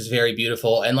end, which is very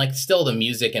beautiful. And like still the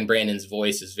music and Brandon's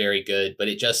voice is very good, but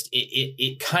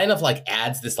it kind of like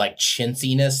adds this like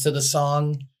chintziness to the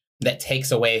song that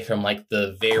takes away from like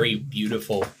the very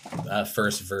beautiful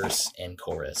first verse and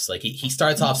chorus. Like he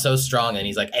starts off so strong and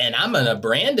he's like, and I'm going to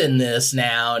Brandon this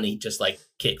now. And he just like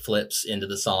kick flips into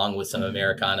the song with some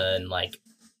Americana and like,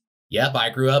 yep, I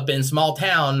grew up in small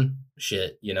town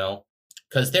shit, you know,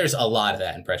 because there's a lot of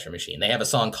that in Pressure Machine. They have a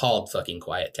song called fucking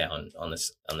Quiet Town on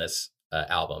this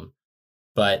album,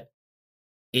 but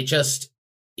it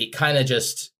kind of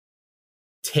just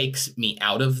takes me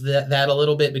out of that a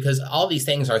little bit, because all these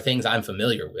things are things I'm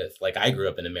familiar with. Like I grew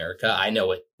up in America. I know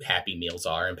what Happy Meals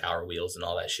are and Power Wheels and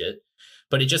all that shit,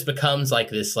 but it just becomes like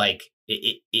this, like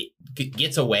it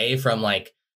gets away from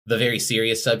like the very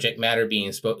serious subject matter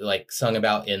being sung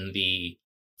about in the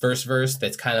first verse.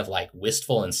 That's kind of like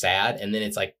wistful and sad. And then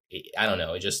it's like, I don't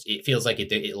know. It feels like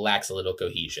it lacks a little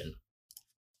cohesion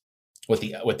with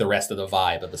the rest of the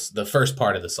vibe of the first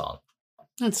part of the song.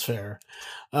 That's fair.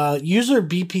 User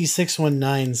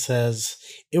BP619 says,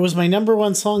 it was my number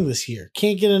one song this year.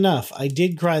 Can't get enough. I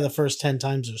did cry the first 10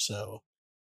 times or so.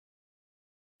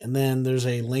 And then there's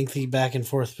a lengthy back and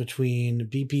forth between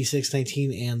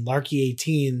BP619 and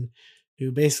Larky18,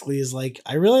 who basically is like,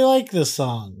 I really like this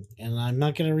song, and I'm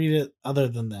not going to read it other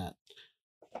than that.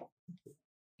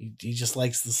 He just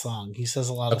likes the song. He says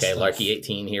a lot of stuff. Okay,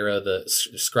 Larky18, hero, the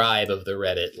scribe of the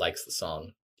Reddit, likes the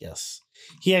song. Yes.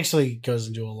 He actually goes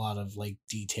into a lot of like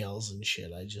details and shit.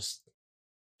 I just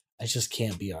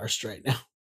can't be arsed right now.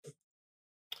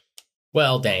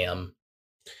 Well, damn.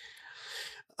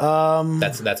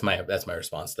 That's my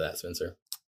response to that, Spencer.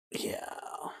 Yeah.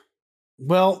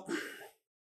 Well,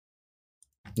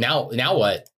 now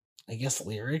what? I guess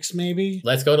lyrics, maybe.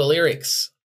 Let's go to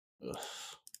lyrics. Ugh,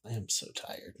 I am so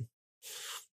tired.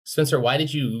 Spencer, why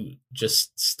did you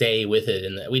just stay with it?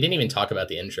 And we didn't even talk about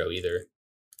the intro either.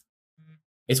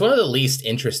 It's one of the least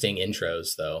interesting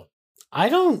intros, though.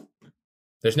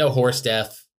 There's no horse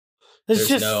death. It's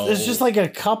just like a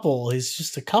couple. It's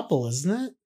just a couple, isn't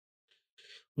it?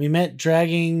 We met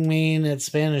dragging Maine at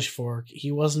Spanish Fork.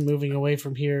 He wasn't moving away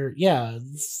from here. Yeah,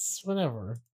 it's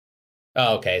whatever.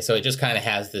 Oh, okay. So it just kind of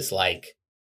has this like.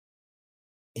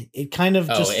 It kind of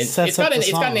just sets up the song.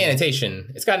 It's got an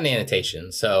annotation. It's got an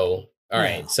annotation. So all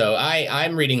right. So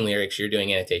I'm reading lyrics. You're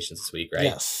doing annotations this week, right?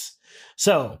 Yes.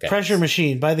 So, okay. Pressure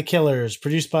Machine by The Killers,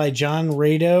 produced by John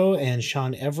Rado and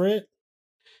Sean Everett.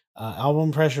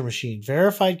 Album Pressure Machine.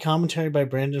 Verified commentary by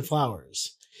Brandon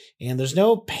Flowers. And there's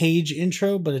no page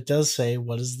intro, but it does say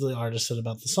what is the artist said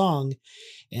about the song.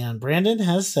 And Brandon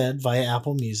has said via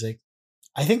Apple Music,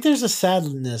 I think there's a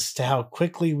sadness to how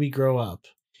quickly we grow up.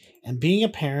 And being a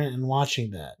parent and watching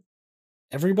that.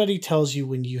 Everybody tells you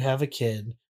when you have a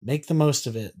kid, make the most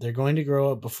of it. They're going to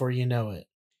grow up before you know it.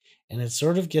 And it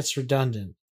sort of gets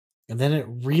redundant. And then it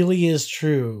really is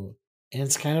true. And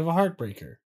it's kind of a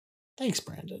heartbreaker. Thanks,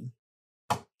 Brandon.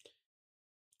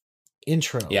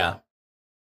 Intro. Yeah.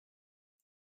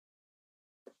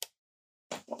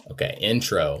 Okay,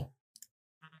 intro.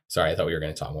 Sorry, I thought we were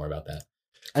going to talk more about that.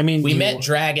 I mean, we met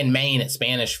Dragon Maine at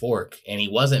Spanish Fork, and he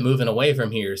wasn't moving away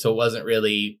from here, so it wasn't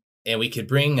really. And we could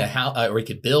bring a house, or we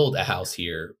could build a house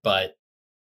here, but.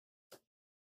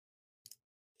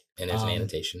 And there's an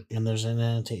annotation. And there's an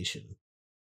annotation.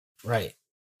 Right.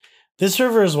 This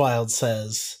River is Wild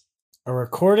says, a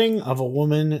recording of a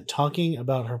woman talking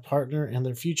about her partner and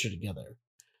their future together.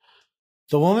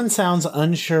 The woman sounds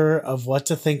unsure of what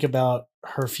to think about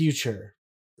her future,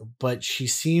 but she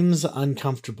seems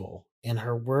uncomfortable, and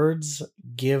her words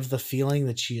give the feeling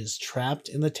that she is trapped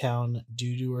in the town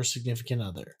due to her significant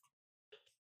other.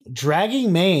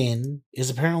 Dragging Maine is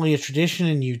apparently a tradition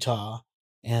in Utah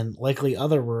and likely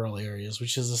other rural areas,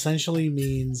 which is essentially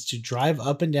means to drive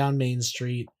up and down Main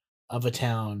Street of a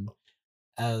town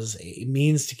as a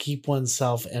means to keep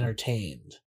oneself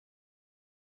entertained.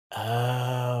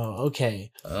 Oh,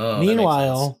 okay.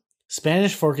 Meanwhile,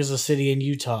 Spanish Fork is a city in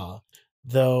Utah,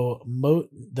 though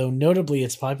notably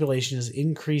its population has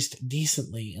increased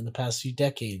decently in the past few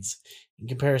decades in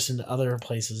comparison to other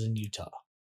places in Utah.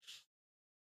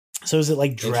 So is it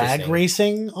like drag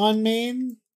racing on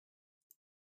Maine?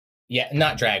 Yeah,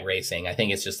 not drag racing. I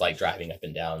think it's just like driving up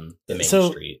and down the main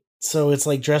street. So it's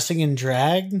like dressing in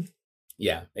drag?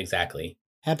 Yeah, exactly.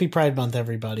 Happy Pride Month,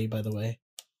 everybody, by the way.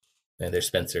 And there's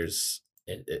Spencer's.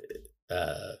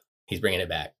 He's bringing it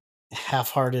back.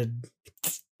 Half-hearted.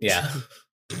 Yeah.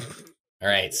 All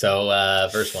right, so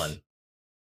verse 1.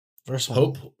 Verse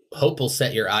 1. Hope will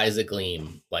set your eyes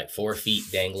agleam like 4 feet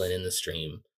dangling in the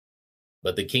stream.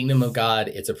 But the kingdom of God,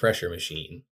 it's a pressure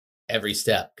machine. Every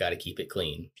step, got to keep it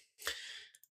clean.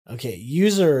 Okay,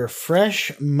 user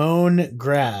Fresh Mown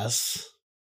Grass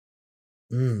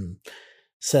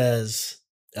says,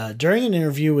 during an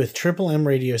interview with Triple M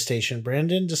radio station,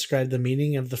 Brandon described the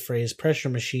meaning of the phrase pressure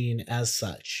machine as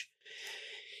such.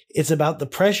 It's about the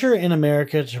pressure in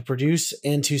America to produce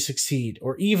and to succeed,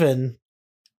 or even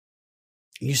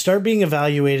you start being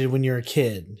evaluated when you're a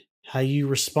kid, how you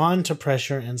respond to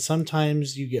pressure, and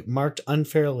sometimes you get marked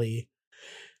unfairly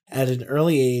at an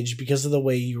early age because of the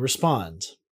way you respond,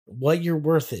 what your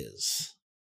worth is.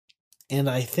 And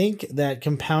I think that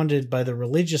compounded by the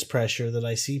religious pressure that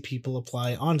I see people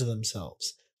apply onto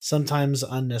themselves, sometimes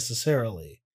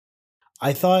unnecessarily.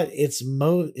 I thought it's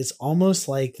almost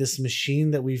like this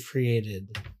machine that we've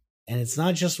created, and it's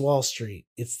not just Wall Street,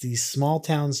 it's these small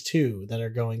towns too that are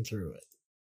going through it.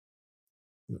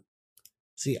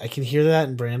 See, I can hear that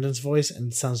in Brandon's voice,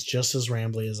 and it sounds just as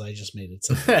rambly as I just made it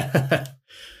sound.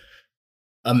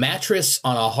 A mattress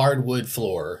on a hardwood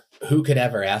floor. Who could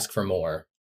ever ask for more?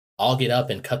 I'll get up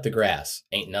and cut the grass.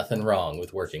 Ain't nothing wrong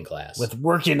with working class. With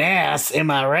working ass, am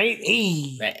I right?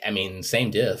 I mean, same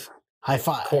diff. High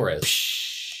five.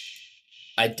 Chorus.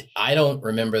 I don't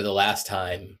remember the last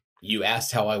time you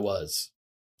asked how I was.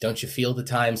 Don't you feel the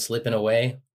time slipping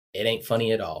away? It ain't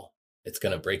funny at all. It's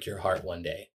going to break your heart one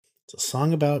day. It's a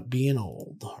song about being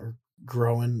old or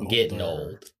growing older. Getting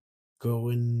old.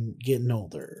 Getting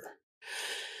older.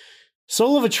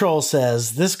 Soul of a Troll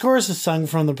says, this chorus is sung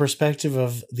from the perspective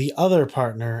of the other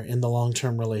partner in the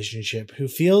long-term relationship who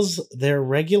feels their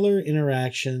regular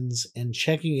interactions and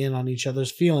checking in on each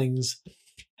other's feelings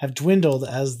have dwindled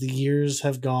as the years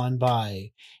have gone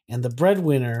by, and the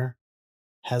breadwinner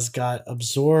has got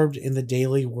absorbed in the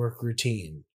daily work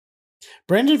routine.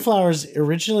 Brandon Flowers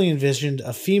originally envisioned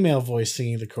a female voice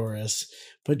singing the chorus,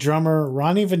 but drummer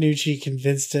Ronnie Vanucci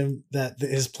convinced him that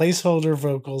his placeholder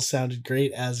vocals sounded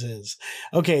great as is.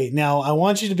 Okay, now I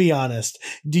want you to be honest.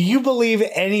 Do you believe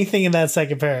anything in that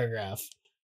second paragraph?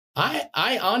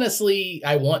 I honestly,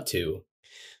 I want to.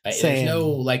 There's no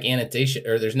like annotation,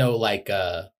 or there's no like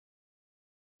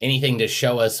anything to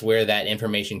show us where that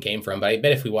information came from. But I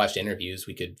bet if we watched interviews,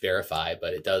 we could verify.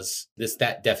 But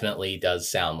that definitely does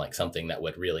sound like something that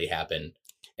would really happen.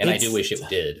 And I do wish it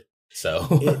did. So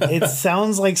it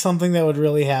sounds like something that would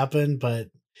really happen, but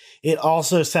it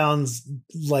also sounds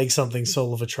like something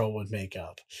Soul of a Troll would make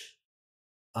up.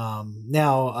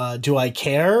 Now, do I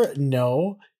care?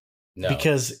 No,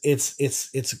 because it's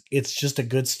just a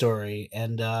good story,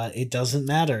 and it doesn't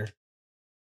matter.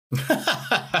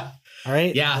 All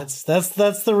right. Yeah, that's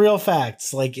the real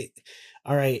facts. Like,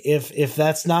 all right, if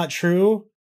that's not true,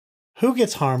 who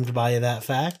gets harmed by that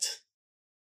fact?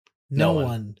 No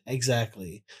one.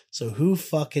 Exactly. So who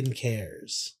fucking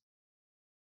cares?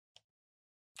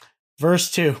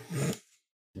 Verse 2.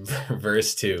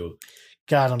 Verse 2.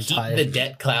 God, I'm Keep tired. the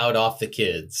debt cloud off the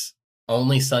kids.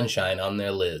 Only sunshine on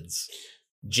their lids.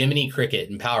 Jiminy Cricket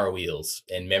and Power Wheels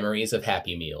and memories of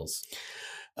Happy Meals.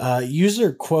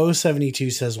 User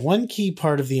Quo72 says, one key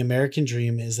part of the American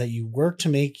dream is that you work to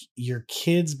make your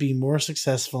kids be more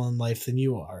successful in life than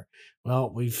you are. Well,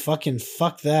 we fucking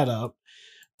fucked that up.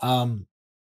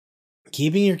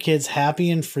 Keeping your kids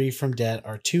happy and free from debt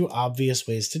are two obvious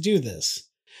ways to do this.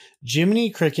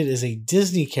 Jiminy Cricket is a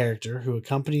Disney character who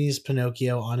accompanies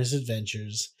Pinocchio on his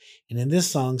adventures, and in this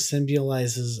song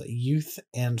symbolizes youth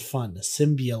and fun.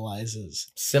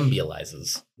 Symbolizes.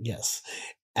 Yes.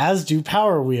 As do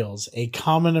Power Wheels, a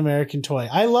common American toy.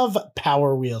 I love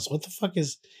Power Wheels. What the fuck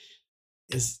is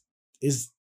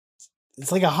it's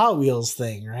like a Hot Wheels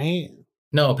thing, right?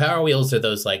 No, Power Wheels are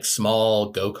those like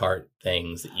small go-kart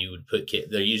things that you would put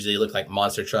they usually look like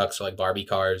monster trucks or like Barbie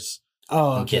cars.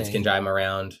 Oh, and okay. Kids can drive them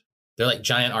around. They're like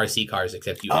giant RC cars,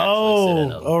 except you actually sit in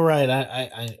them. Oh,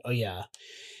 right. Oh, yeah.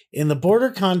 In the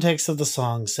broader context of the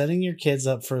song, setting your kids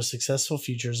up for a successful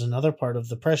future is another part of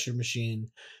the pressure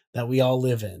machine that we all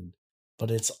live in,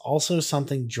 but it's also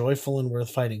something joyful and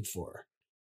worth fighting for.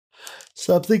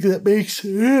 Something that makes...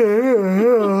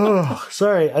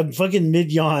 Sorry, I'm fucking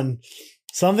mid-yawn.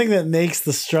 Something that makes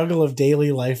the struggle of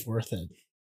daily life worth it.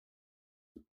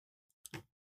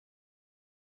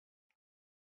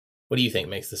 What do you think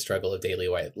makes the struggle of daily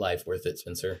life worth it,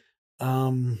 Spencer?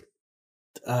 There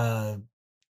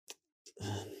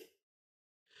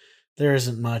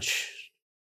isn't much.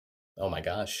 Oh my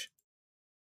gosh.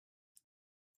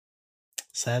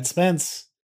 Sad Spence.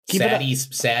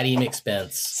 Saddy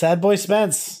McSpence. Sad boy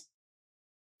Spence.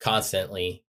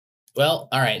 Constantly. Well,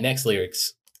 all right, next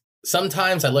lyrics.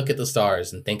 Sometimes I look at the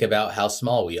stars and think about how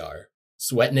small we are.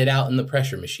 Sweating it out in the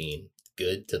pressure machine.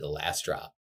 Good to the last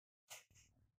drop.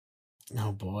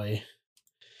 Oh boy.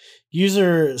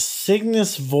 User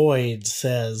Cygnus Void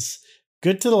says,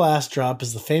 "Good to the last drop"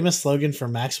 is the famous slogan for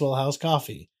Maxwell House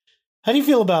Coffee. How do you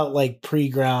feel about like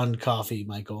pre-ground coffee,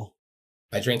 Michael?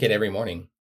 I drink it every morning.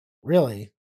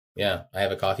 Really? Yeah, I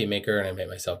have a coffee maker and I make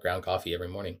myself ground coffee every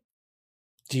morning.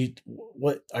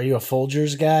 What are you, a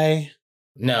Folgers guy?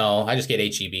 No, I just get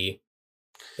HEB.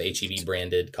 The HEB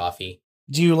branded coffee.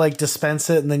 Do you like dispense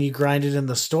it and then you grind it in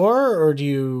the store, or do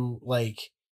you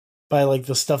like buy like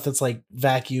the stuff that's like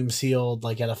vacuum sealed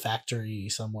like at a factory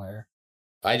somewhere?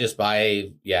 I just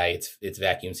buy, it's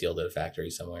vacuum sealed at a factory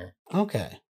somewhere.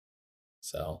 Okay.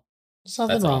 So there's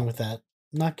nothing wrong with that.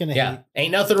 I'm not gonna hate.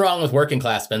 Ain't nothing wrong with working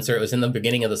class, Spencer. It was in the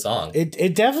beginning of the song.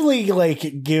 It definitely like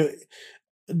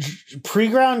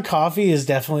pre-ground coffee is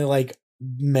definitely like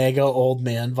mega old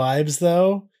man vibes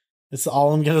though. That's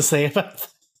all I'm gonna say about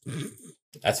that.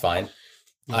 That's fine.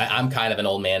 I'm kind of an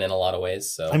old man in a lot of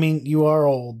ways. So I mean, you are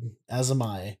old, as am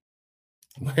I.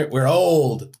 We're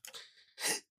old.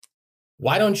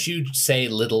 Why don't you say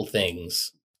little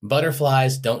things?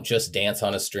 Butterflies don't just dance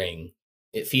on a string.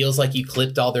 It feels like you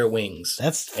clipped all their wings.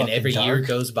 That's fucking and every dark. year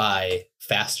goes by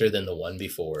faster than the one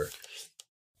before.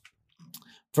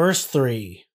 Verse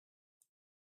 3.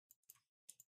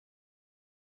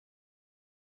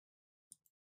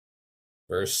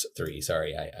 Verse 3.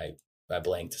 Sorry, I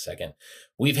blanked a second.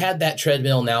 We've had that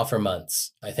treadmill now for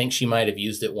months. I think she might have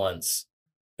used it once.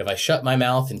 If I shut my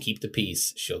mouth and keep the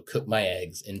peace, she'll cook my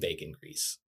eggs in bacon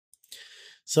grease.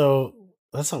 So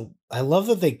I love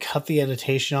that they cut the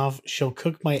annotation off. She'll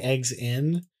cook my eggs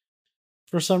in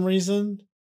for some reason.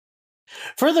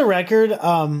 For the record,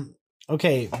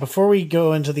 okay, before we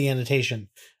go into the annotation,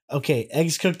 okay,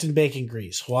 eggs cooked in bacon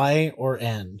grease. Y or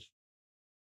N?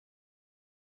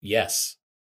 Yes.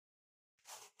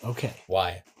 Okay.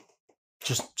 Why?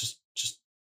 Just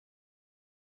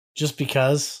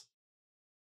because?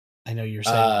 I know you're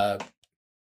saying.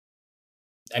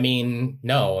 I mean,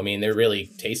 no. I mean, they're really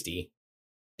tasty.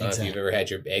 I don't know if Exactly. you've ever had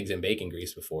your eggs in bacon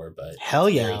grease before, but Hell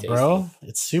it's yeah, very tasty. bro.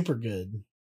 It's super good.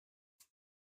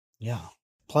 Yeah.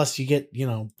 Plus you get,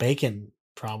 bacon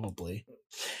probably.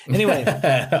 Anyway.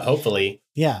 Hopefully.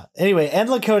 Yeah. Anyway, and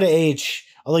Lakota H,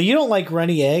 although you don't like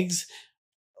runny eggs,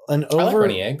 I like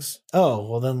runny eggs. Oh,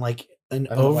 well then like an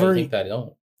I don't know why over you think that I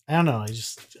don't. I don't know.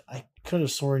 I could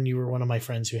have sworn you were one of my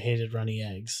friends who hated runny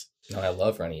eggs. No, I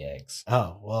love runny eggs.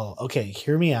 Oh, well, okay,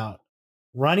 hear me out.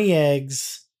 Runny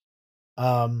eggs,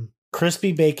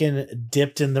 crispy bacon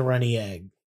dipped in the runny egg.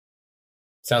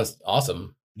 Sounds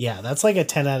awesome. Yeah, that's like a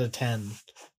 10 out of 10.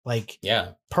 Like,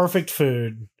 Yeah. perfect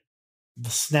food, the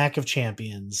snack of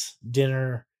champions,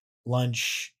 dinner,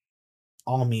 lunch,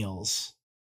 all meals.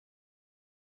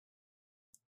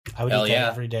 I would Hell eat that yeah.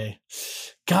 every day.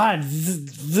 God, this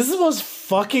is the most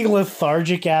fucking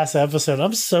lethargic ass episode.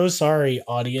 I'm so sorry,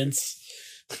 audience.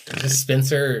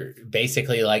 Spencer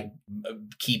basically like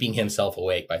keeping himself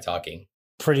awake by talking.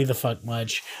 Pretty the fuck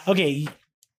much. Okay.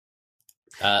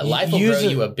 Life will grow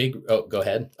you a big... Oh, go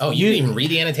ahead. Oh, you didn't even read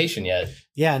the annotation yet.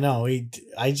 Yeah, no,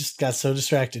 I just got so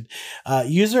distracted.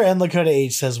 User N Lakota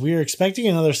H says, "We are expecting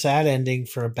another sad ending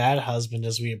for a bad husband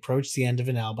as we approach the end of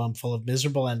an album full of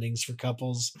miserable endings for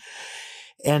couples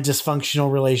and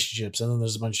dysfunctional relationships." And then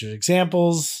there's a bunch of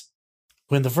examples.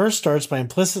 When the verse starts by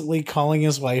implicitly calling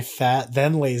his wife fat,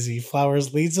 then lazy,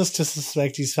 Flowers leads us to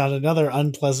suspect he's found another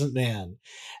unpleasant man.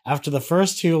 After the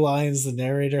first two lines, the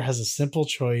narrator has a simple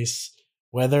choice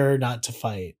whether or not to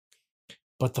fight.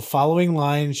 But the following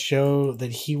lines show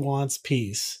that he wants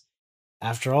peace.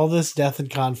 After all this death and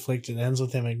conflict, it ends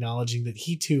with him acknowledging that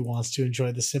he too wants to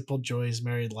enjoy the simple joys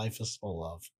married life is full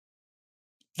of.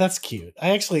 That's cute. I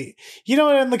actually, you know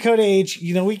what, in Lakota H,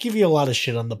 we give you a lot of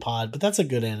shit on the pod, but that's a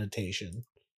good annotation.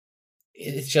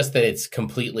 It's just that it's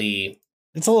completely...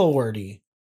 It's a little wordy.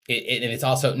 It's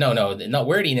also... No,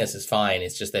 wordiness is fine.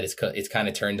 It's just that it's kind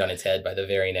of turned on its head by the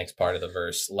very next part of the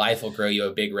verse. Life will grow you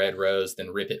a big red rose, then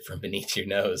rip it from beneath your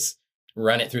nose.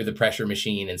 Run it through the pressure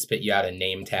machine and spit you out a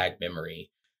name tag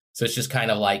memory. So it's just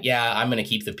kind of like, yeah, I'm going to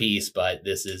keep the peace, but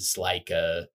this is like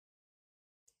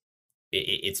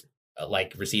it's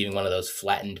like receiving one of those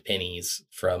flattened pennies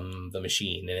from the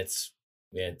machine, and it's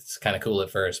kind of cool at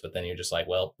first, but then you're just like,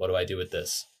 well, what do I do with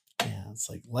this? Yeah, it's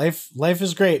like life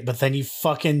is great, but then you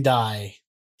fucking die.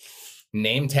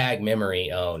 Name tag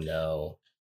memory. Oh no.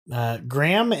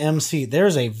 Graham MC.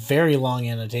 There's a very long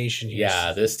annotation here.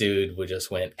 Yeah, this dude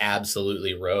just went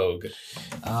absolutely rogue.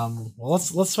 Well,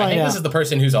 let's find I think out. this is the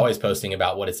person who's always posting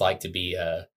about what it's like to be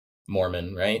a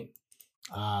Mormon, right?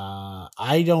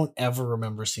 I don't ever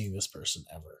remember seeing this person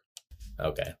ever.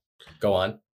 Okay, go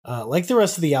on. Like the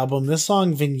rest of the album, this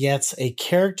song vignettes a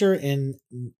character in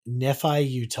Nephi,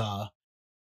 Utah,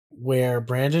 where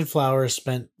Brandon Flowers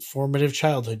spent formative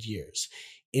childhood years.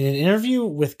 In an interview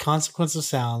with Consequence of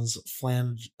Sounds,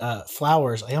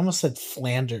 Flowers, I almost said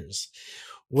Flanders.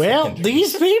 Well, Flanders.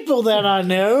 these people that I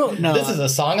know, no, This is a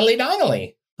songally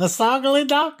dongly. a songly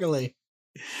dockily.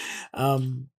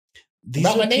 These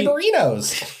About are my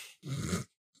neighborinos.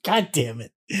 God damn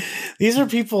it. These are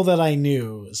people that I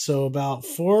knew. So about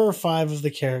 4 or 5 of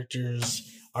the characters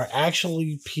are actual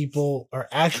people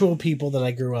that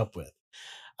I grew up with.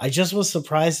 I just was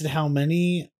surprised at how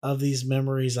many of these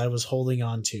memories I was holding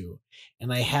on to,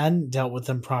 and I hadn't dealt with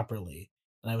them properly.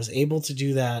 And I was able to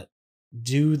do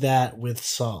that with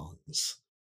songs.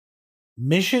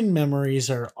 Mission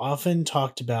memories are often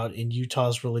talked about in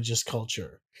Utah's religious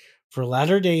culture. For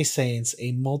Latter-day Saints,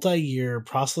 a multi-year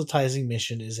proselytizing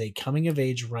mission is a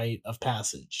coming-of-age rite of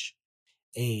passage.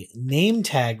 A name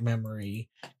tag memory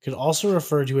could also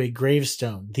refer to a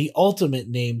gravestone, the ultimate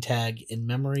name tag in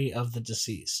memory of the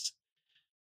deceased.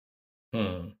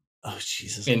 Oh,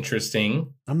 Jesus.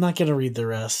 Interesting. I'm not going to read the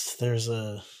rest. It's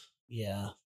a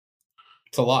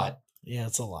lot. Yeah,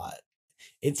 it's a lot.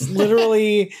 It's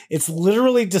literally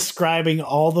describing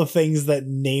all the things that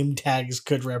name tags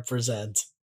could represent.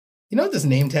 You know what this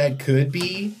name tag could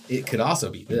be? It could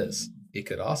also be this. It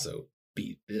could also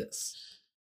be this.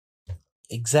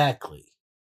 Exactly.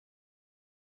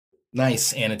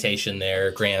 Nice annotation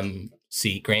there, Graham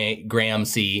C.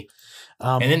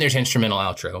 And then there's instrumental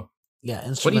outro. Yeah,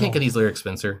 instrumental. What do you think of these lyrics,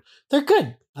 Spencer? They're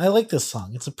good. I like this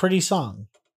song. It's a pretty song.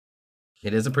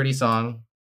 It is a pretty song.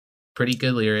 Pretty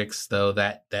good lyrics, though,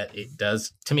 that it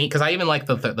does to me, because I even like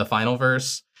the final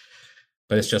verse,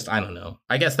 but it's just, I don't know.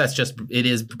 I guess it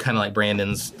is kind of like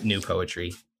Brandon's new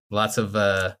poetry. Lots of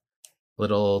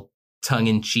little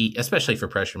tongue-in-cheek, especially for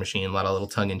Pressure Machine, a lot of little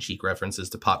tongue-in-cheek references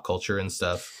to pop culture and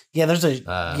stuff. Yeah,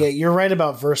 you're right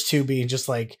about verse 2 being just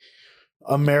like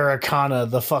Americana,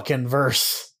 the fucking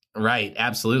verse. Right,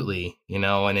 absolutely.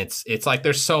 And it's like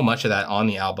there's so much of that on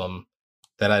the album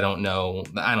that I don't know.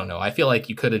 I feel like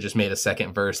you could have just made a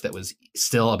second verse that was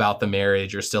still about the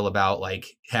marriage or still about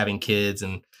like having kids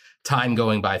and time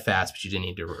going by fast, but you didn't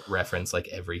need to reference like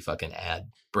every fucking ad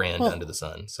brand under the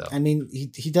sun. So I mean,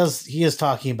 he is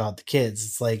talking about the kids.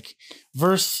 It's like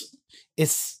I'm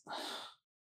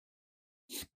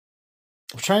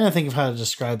trying to think of how to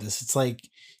describe this. It's like,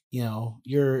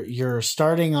 you're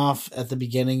starting off at the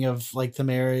beginning of like the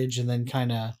marriage, and then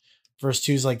kind of verse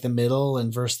 2 is like the middle,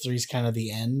 and verse 3 is kind of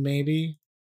the end, maybe,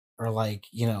 or like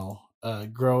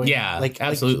growing. Yeah, like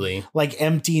absolutely, like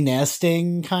empty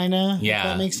nesting, kind of. Yeah, if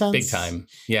that makes sense. Big time.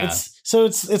 Yeah.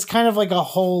 It's kind of like a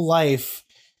whole life,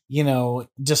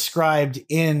 described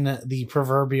in the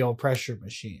proverbial Pressure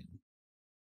Machine.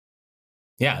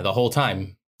 Yeah, the whole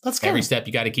time. That's good. Every step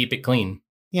you got to keep it clean.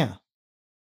 Yeah.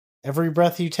 Every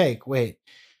breath you take. Wait.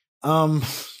 I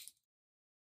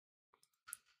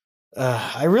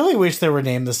really wish they were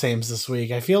named the same this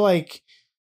week. I feel like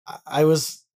I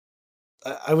was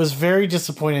very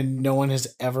disappointed no one has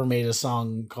ever made a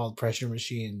song called Pressure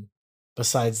Machine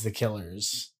besides the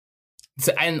Killers.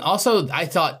 And also, I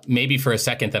thought maybe for a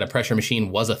second that a pressure machine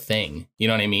was a thing. You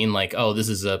know what I mean? Like, oh, this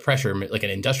is a pressure, like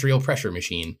an industrial pressure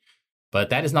machine.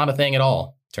 But that is not a thing at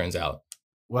all, turns out.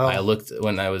 Well, I looked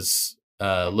when I was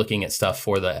looking at stuff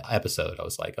for the episode. I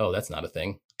was like, oh, that's not a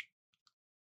thing.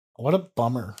 What a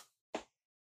bummer.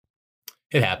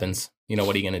 It happens.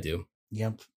 What are you going to do?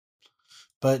 Yep.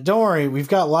 But don't worry, we've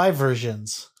got live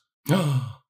versions.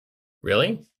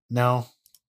 Really? No.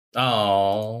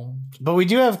 Oh. But we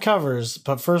do have covers,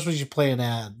 but first we should play an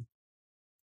ad.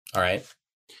 All right.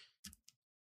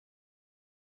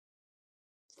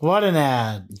 What an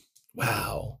ad.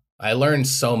 Wow. I learned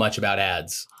so much about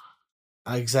ads.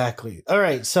 Exactly. All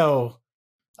right, so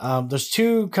there's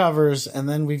 2 covers, and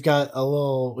then we've got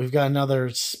another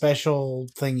special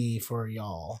thingy for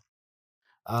y'all.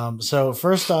 So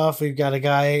first off, we've got a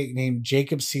guy named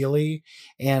Jacob Seeley,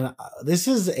 and this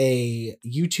is a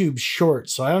YouTube short,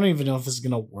 so I don't even know if this is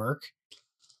gonna work.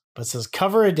 But it says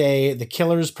 "Cover a Day: The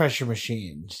Killers' Pressure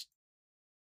Machine."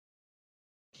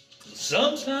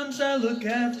 Sometimes I look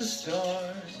at the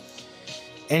stars.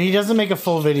 And he doesn't make a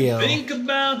full video. Think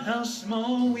about how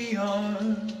small we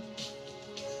are.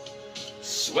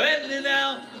 Sweating it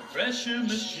out the pressure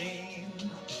machine.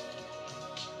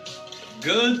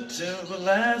 Good till the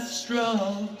last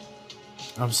straw.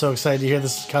 I'm so excited to hear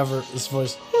this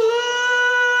voice. Why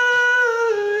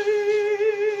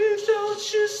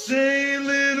don't you say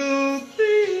little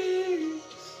things?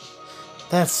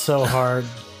 That's so hard.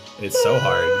 It's so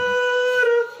hard.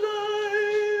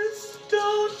 Butterflies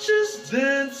don't just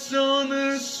dance on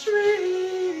the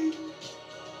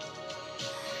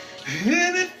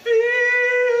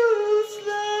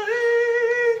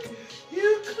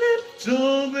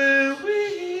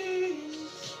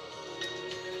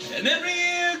And every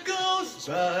year goes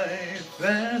by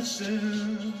faster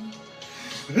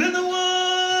than the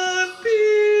one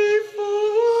before.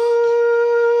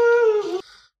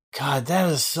 God, that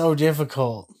is so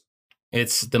difficult.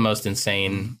 It's the most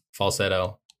insane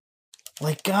falsetto.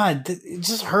 Like, God, it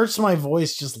just hurts my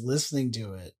voice just listening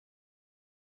to it.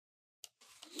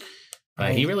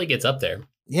 He really gets up there,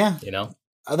 Yeah. you know?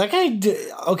 That guy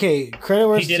did, okay, credit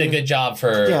where He did a good job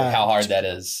for Yeah. how hard that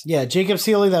is. Yeah, Jacob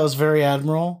Seeley, that was very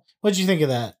admirable. What'd you think of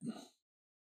that?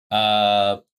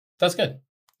 That's good.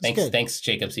 That's good. Thanks,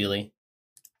 Jacob Seeley.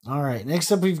 All right,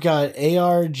 next up we've got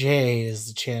ARJ is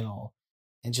the channel.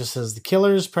 It just says The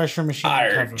Killers Pressure Machine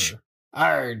Arj. cover.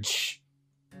 Arj.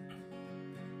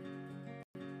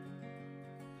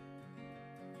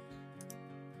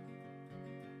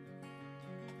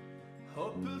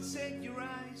 Hope will set your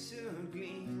eyes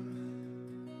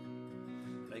agleam,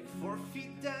 like 4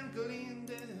 feet dangling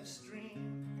in the stream.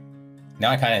 Now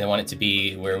I kind of want it to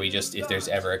be where we just, if there's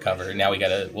ever a cover, now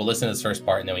we'll listen to this first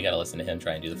part and then we gotta listen to him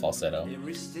try and do the falsetto.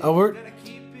 Oh, we're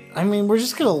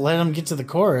just gonna let him get to the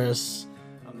chorus.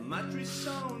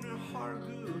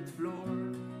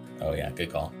 Oh yeah,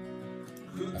 good call.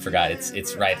 I forgot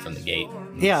it's right from the gate.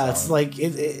 Yeah, it's like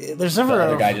there's never The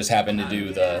other guy just happened to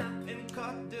do the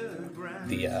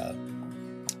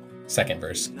second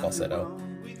verse falsetto.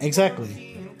 Exactly.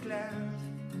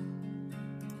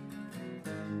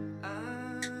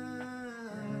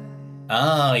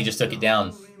 Oh, he just took it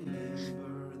down.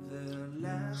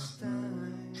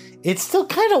 It still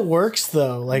kind of works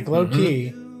though, like low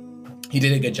key. He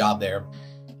did a good job there.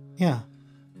 Yeah.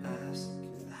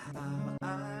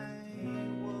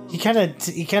 He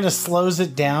kind of slows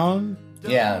it down.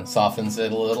 Yeah, and softens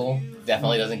it a little.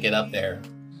 Definitely doesn't get up there.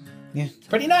 Yeah.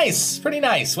 Pretty nice.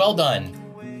 Well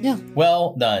done. Yeah.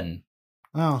 Well done.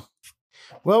 Oh.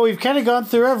 Well, we've kind of gone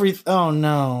through everything. Oh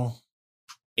no.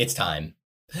 It's time.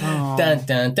 Oh. Dun,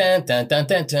 dun, dun, dun, dun,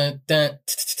 dun, dun, dun.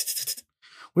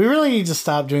 We really need to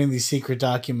stop doing these secret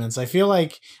documents. I feel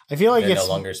like They're it's no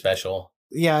longer special.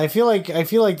 Yeah, I feel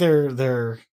like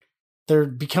they're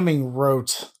becoming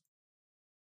rote.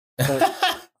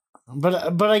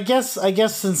 But I guess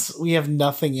since we have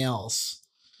nothing else,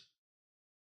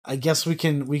 I guess we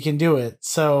can do it.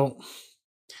 So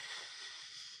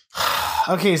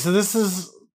okay, so this is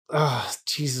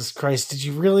Jesus Christ, did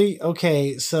you really?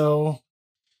 Okay, so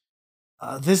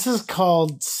this is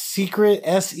called Secret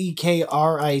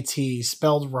SEKRIT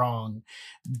spelled wrong.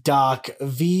 Doc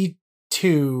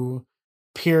V2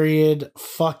 period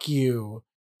fuck you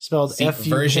spelled F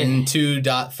version 2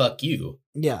 dot fuck you.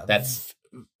 Yeah, that's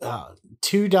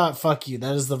 2 dot fuck you.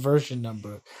 That is the version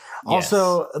number.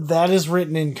 Also, that is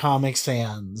written in Comic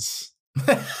Sans.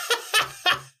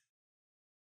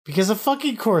 Because of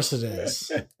fucking course it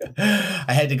is.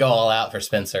 I had to go all out for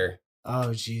Spencer.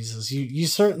 Oh Jesus, you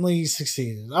certainly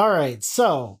succeeded. All right,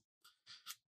 so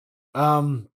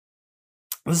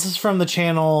this is from the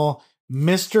channel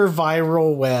Mr.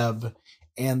 Viral Web,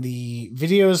 and the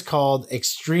video is called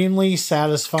Extremely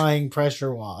Satisfying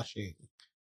Pressure Washing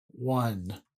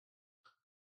 1.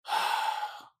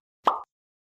 All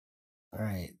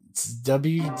right, it's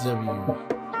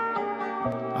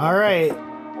WW. All right,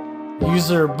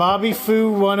 user Bobby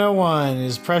Foo 101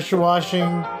 is pressure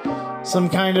washing some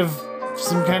kind of mat.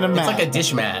 It's like a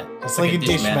dish mat. It's like a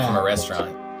dish mat from a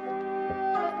restaurant.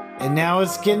 And now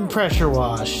it's getting pressure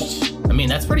washed. I mean,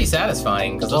 that's pretty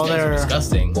satisfying because those things are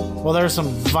disgusting. Well, there's some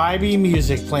vibey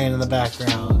music playing in the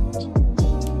background.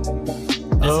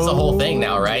 This is a whole thing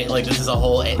now, right? Like this is a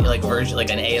whole version,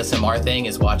 like an ASMR thing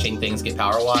is watching things get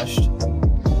power washed.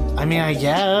 I mean, I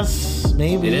guess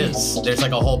maybe it is. There's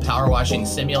like a whole power washing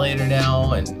simulator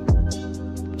now and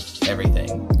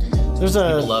everything.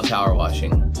 People love power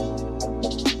washing.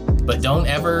 But don't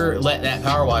ever let that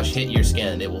power wash hit your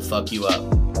skin. It will fuck you up.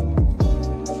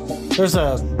 There's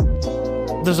a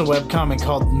webcomic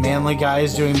called Manly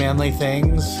Guys Doing Manly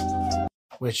Things,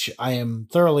 which I am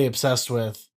thoroughly obsessed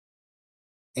with.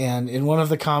 And in one of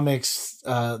the comics,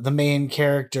 the main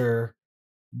character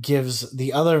gives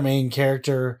the other main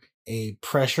character a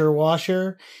pressure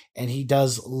washer, and he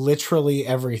does literally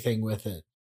everything with it.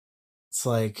 It's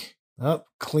like,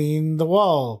 clean the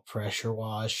wall, pressure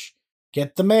wash.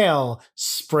 Get the mail,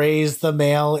 sprays the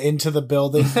mail into the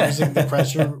building using the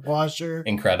pressure washer.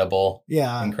 Incredible.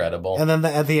 Yeah. Incredible. And then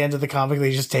at the end of the comic,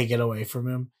 they just take it away from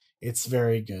him. It's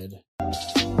very good.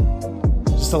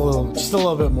 Just a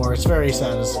little bit more. It's very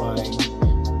satisfying.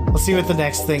 Let's see what the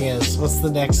next thing is. What's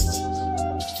the next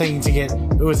thing to get?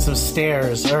 Ooh, it's some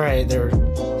stairs. All right, they're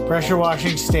pressure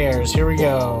washing stairs. Here we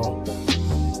go.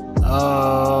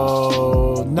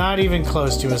 Oh, not even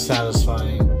close to as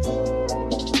satisfying.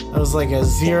 was like a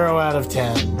 0 out of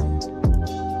 10.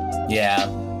 Yeah.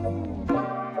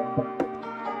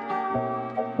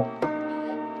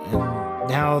 And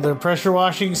now they're pressure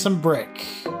washing some brick.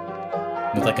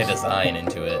 With like a design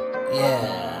into it.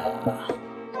 Yeah.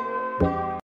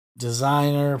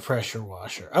 Designer pressure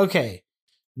washer. Okay.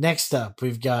 Next up,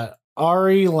 we've got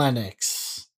Ari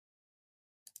Lennox.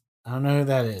 I don't know who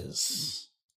that is.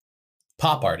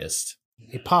 Pop artist.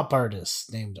 A pop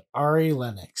artist named Ari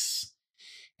Lennox.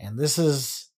 And this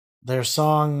is their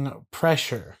song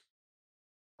Pressure.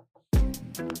 I'm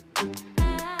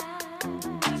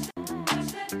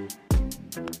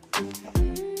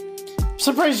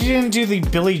surprised you didn't do the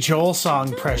Billy Joel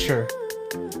song Pressure.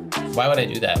 Why would I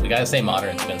do that? We gotta say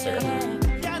modern, Spencer.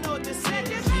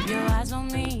 Keep your eyes on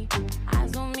me,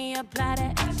 apply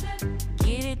that.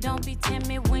 Get it, don't be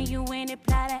timid when you in it,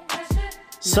 apply that.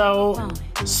 So,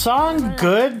 song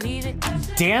good,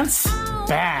 dance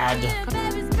bad.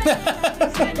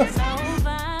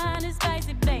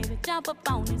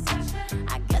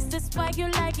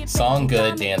 Song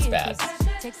good, dance bad.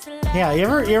 Yeah, you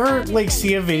ever like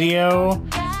see a video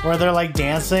where they're like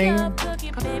dancing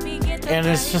and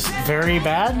it's just very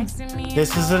bad?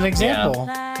 This is an example.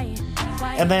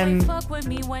 And then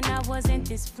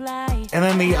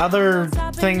the other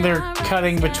thing they're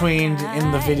cutting between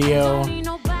in the video,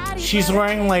 she's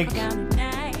wearing like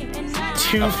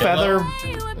two feather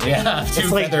two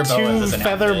like feather boas. two as an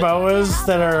feather outfit. boas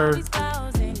that are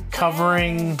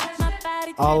covering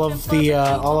all of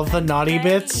the naughty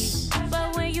bits.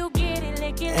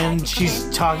 And she's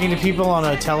talking to people on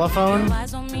a telephone.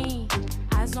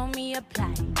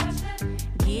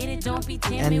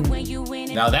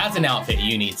 And Now that's an outfit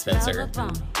you need, Spencer.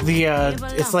 the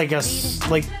it's like a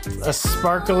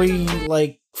sparkly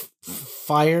like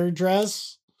fire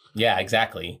dress. Yeah,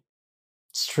 exactly.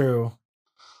 It's true.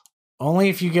 Only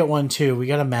if you get one too. We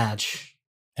got a match.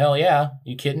 Hell yeah.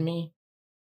 You kidding me?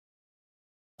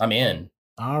 I'm in.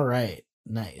 All right.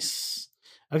 Nice.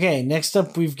 Okay, next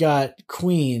up we've got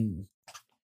Queen.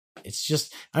 It's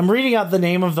just I'm reading out the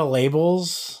name of the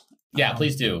labels. Yeah,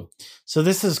 please do. So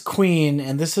this is Queen,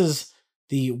 and this is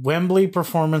the Wembley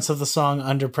performance of the song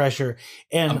Under Pressure.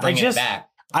 And I'm bringing it back.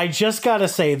 I just gotta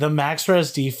say, the Max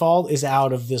Res default is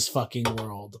out of this fucking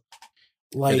world.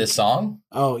 Like For this song?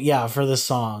 oh yeah, for this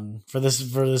song, for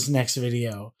this next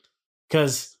video,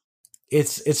 because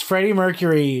it's Freddie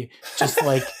Mercury just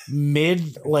like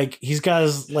mid, like he's got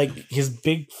his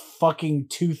big fucking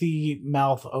toothy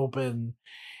mouth open,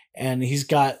 and he's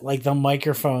got like the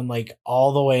microphone like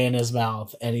all the way in his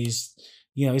mouth, and he's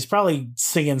probably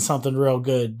singing something real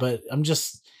good, but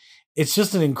it's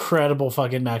just an incredible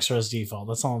fucking Max Res default.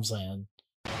 That's all I'm saying.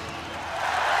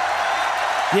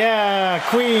 Yeah,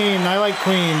 Queen. I like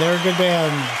Queen. They're a good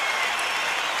band.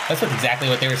 That's exactly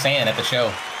what they were saying at the show.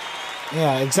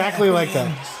 Yeah, exactly like that.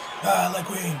 I like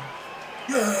Queen.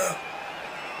 Yeah.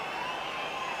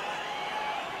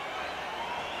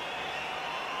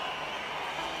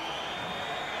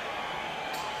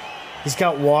 He's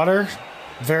got water,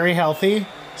 very healthy.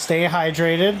 Stay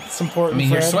hydrated. It's important. I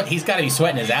mean, Fred. he's got to be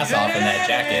sweating his ass off in that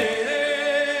jacket.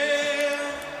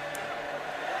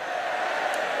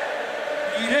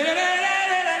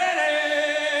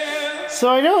 So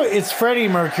I know it's Freddie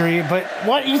Mercury, but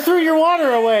what? You threw your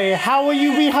water away. How will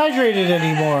you be hydrated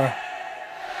anymore?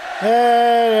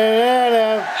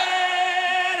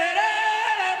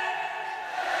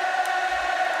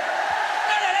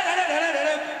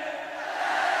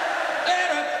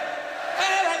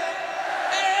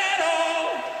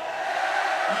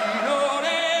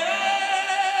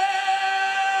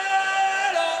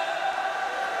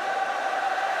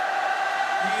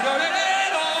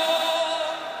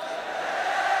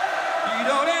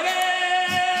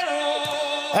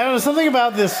 I don't know, something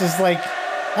about this is like,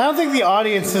 I don't think the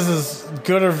audience is as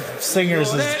good of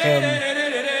singers as him.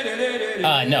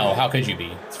 No, how could you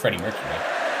be? It's Freddie Mercury.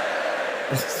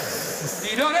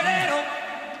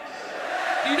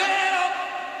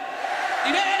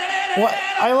 What?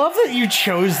 I love that you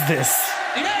chose this.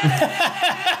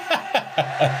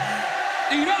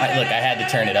 Look, I had to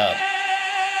turn it up.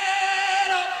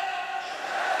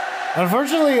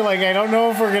 Unfortunately, like, I don't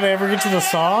know if we're gonna ever get to the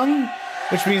song,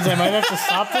 which means I might have to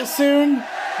stop this soon,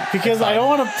 because I don't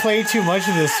want to play too much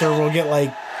of this or we'll get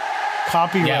like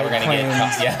copyright Yeah, we're gonna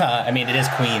claims. yeah, I mean, it is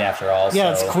Queen after all.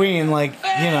 Yeah, so. it's Queen. Like,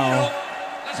 you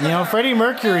know, Freddie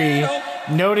Mercury,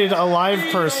 noted alive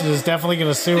person, is definitely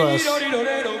gonna sue us.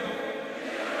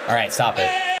 All right, stop it.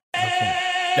 Okay.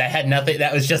 That had nothing.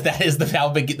 That is how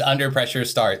big the Under Pressure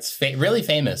starts. Really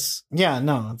famous. Yeah,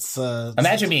 no, it's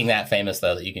Imagine being that famous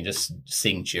though that you can just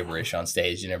sing gibberish on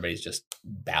stage and everybody's just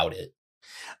about it.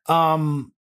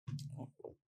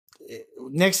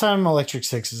 next time Electric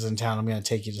Six is in town, I'm going to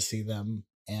take you to see them.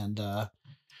 And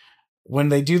when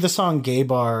they do the song Gay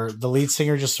Bar, the lead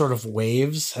singer just sort of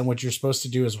waves, and what you're supposed to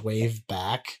do is wave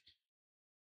back.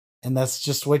 And that's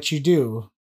just what you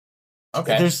do.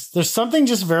 Okay. There's something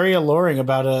just very alluring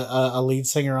about a lead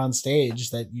singer on stage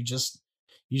that you just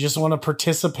want to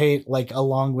participate like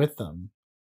along with them.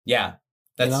 Yeah.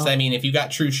 That's, You know? I mean, if you got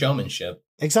true showmanship.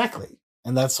 Exactly.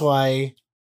 And that's why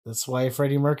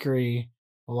Freddie Mercury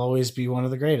will always be one of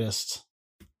the greatest.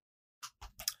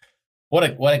 What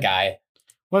a guy.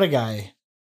 What a guy.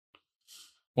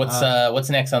 What's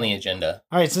next on the agenda?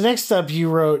 All right, so next up you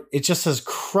wrote, it just says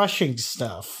crushing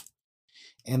stuff.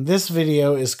 And this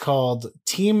video is called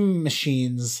Team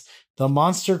Machines, the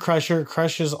Monster Crusher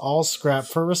crushes all scrap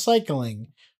for recycling.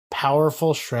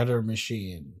 Powerful shredder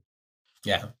machine.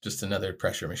 Yeah, just another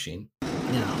pressure machine.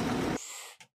 Yeah.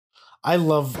 I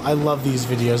love these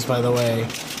videos, by the way.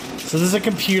 So this is a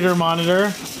computer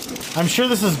monitor. I'm sure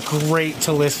this is great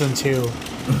to listen to.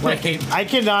 Like, I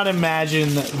cannot imagine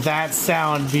that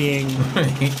sound being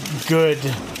good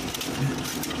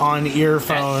on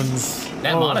earphones.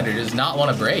 That monitor does not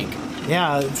want to break.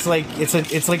 Yeah, it's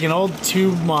like an old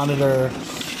tube monitor,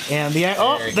 and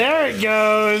there it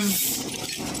goes.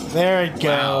 There it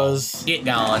goes. Wow. Get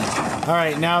gone. All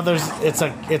right, now it's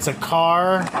a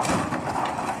car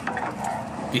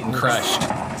getting crushed.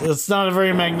 It's not a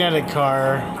very magnetic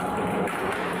car.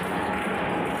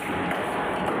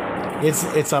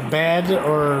 It's a bed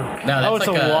or no? That's it's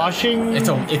like a washing.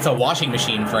 It's a washing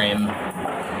machine frame.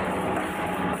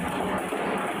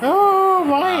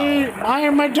 Oh, I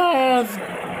am a death.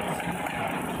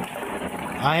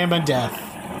 I am a death.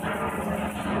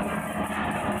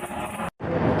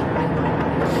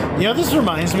 You know what this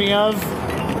reminds me of?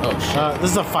 Oh shit!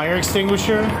 This is a fire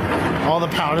extinguisher. All the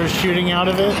powder's shooting out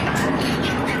of it.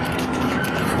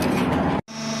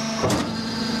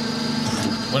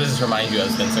 What does this remind you of,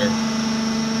 Spencer?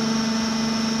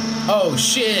 Oh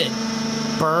shit!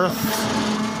 Birth.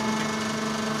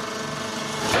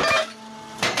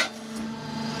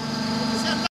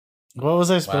 What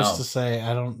was I supposed to say?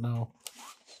 I don't know.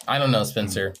 I don't know,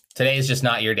 Spencer. Today is just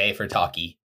not your day for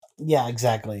talkie. Yeah,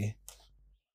 exactly.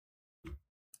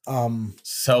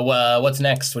 So what's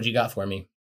next? What you got for me?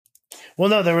 Well,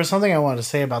 no, there was something I wanted to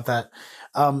say about that.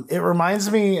 It reminds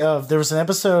me of, there was an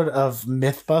episode of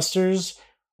Mythbusters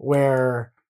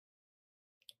where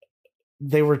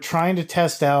they were trying to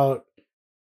test out.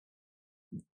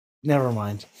 Never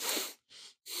mind.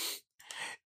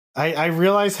 I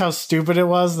realized how stupid it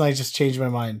was, and I just changed my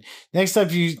mind. Next up,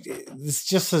 this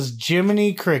just says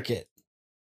Jiminy Cricket.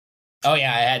 Oh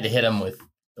yeah, I had to hit him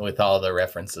with all the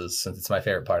references since it's my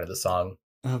favorite part of the song.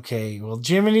 Okay, well,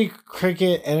 Jiminy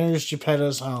Cricket enters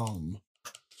Geppetto's home.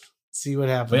 Let's see what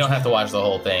happens. We don't have to watch the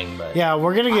whole thing, but yeah,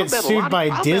 we're gonna get sued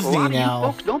by Disney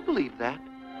now. Folks don't believe that.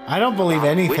 I don't believe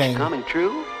anything. Which coming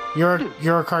true?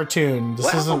 You're a cartoon.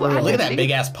 This isn't real. Look at that big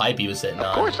ass pipe he was sitting on.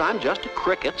 Of course, I'm just a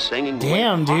cricket singing.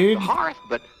 Damn, dude. Hearth,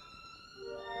 but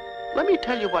let me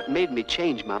tell you what made me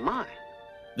change my mind.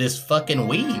 This fucking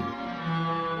weed.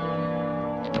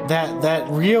 That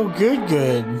real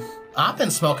good. I've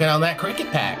been smoking on that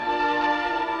cricket pack.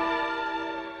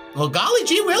 Well, golly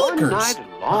gee willikers.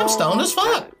 I'm stoned as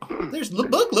fuck. The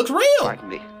book looks real. Pardon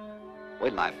me. Wait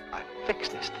till I fix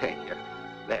this thing here.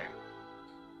 There.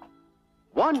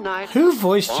 One night. Who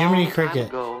voiced Jiminy long time Cricket?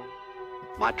 ago,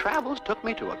 my travels took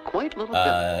me to a quaint little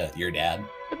village. Your dad.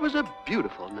 It was a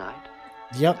beautiful night.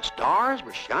 Yep. The stars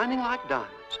were shining like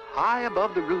diamonds high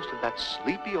above the roofs of that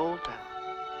sleepy old town.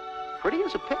 Pretty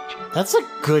as a picture. That's a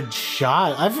good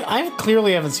shot. I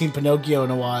clearly haven't seen Pinocchio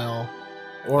in a while.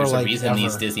 Or There's like a reason ever.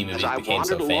 these Disney movies As I became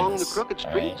so wandered along the famous. crooked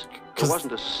All right? streets, there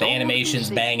wasn't a The soul animation's to be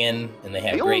seen. banging, and they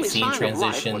have The great only scene sign of life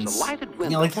was a transitions, lighted Yeah,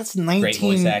 window. like that's great voice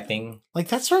 19. acting. Like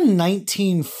that's from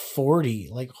 1940.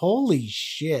 Like holy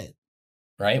shit!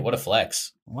 Right? What a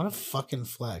flex. What a fucking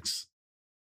flex.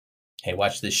 Hey,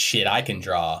 watch this shit I can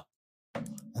draw.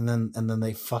 And then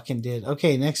they fucking did.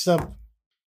 Okay, next up,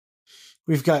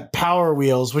 we've got Power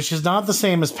Wheels, which is not the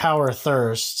same as Power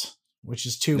Thirst, which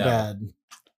is too No. bad.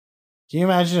 Can you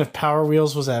imagine if Power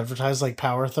Wheels was advertised like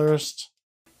Power Thirst?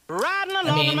 Riding along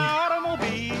I mean- in my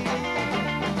automobile.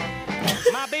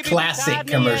 My baby Classic beside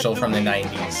me commercial uh, at from the wheel.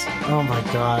 90s. Oh my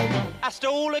god. I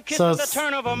stole a kiss So at the it's-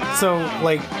 turn of a mile. So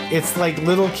like it's like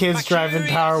little kids My driving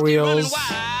Power curiosity running Wheels,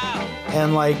 wild.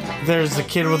 and like there's a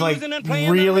kid with like Cruising and playing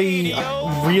the really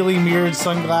radio. mirrored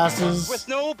sunglasses, With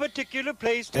no particular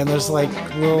place to and there's go. like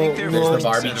little Make their There's the first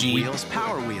Barbie set of Jeep. wheels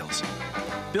Power Wheels.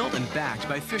 Built and backed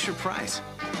by Fisher-Price.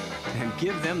 And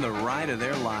give them the ride of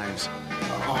their lives.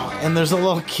 And there's a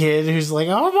little kid who's like,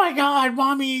 "Oh my god,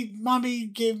 mommy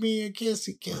gave me a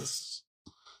kissy kiss."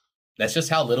 That's just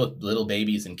how little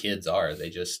babies and kids are. They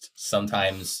just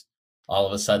sometimes all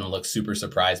of a sudden look super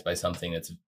surprised by something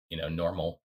that's,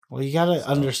 normal. Well, you got to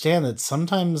understand that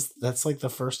sometimes that's like the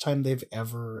first time they've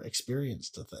ever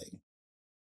experienced a thing.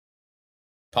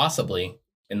 Possibly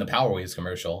in the Power Waves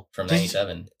commercial from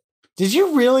 97. Did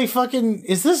you really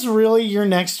is this really your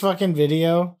next fucking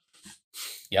video?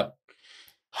 Yep.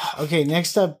 Okay,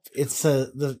 next up, it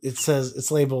says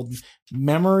it's labeled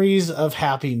 "Memories of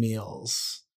Happy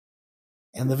Meals,"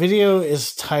 and the video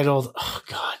is titled, "Oh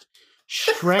God,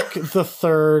 Shrek the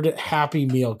Third Happy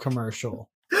Meal commercial."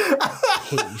 I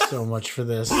hate you so much for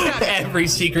this. Every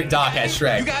secret doc has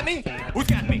Shrek. You got me? Who's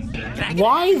got me?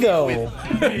 Why though?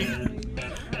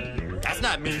 That's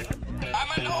not me.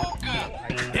 I'm an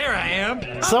ogre. There I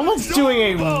am. Someone's doing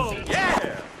a.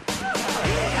 Yeah.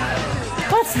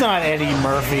 That's not Eddie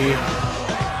Murphy.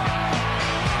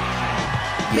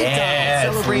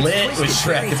 Yeah, it's lit with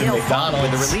Shrek at the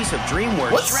McDonald's. With the release of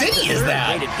DreamWorks. What Shrek city the is Third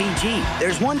that? Rated PG.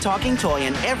 There's one talking toy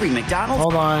in every McDonald's.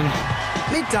 Hold on.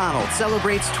 McDonald's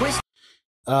celebrates twist.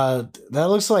 That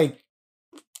looks like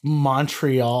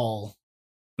Montreal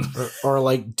or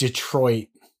like Detroit.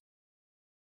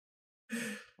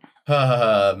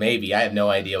 Maybe. I have no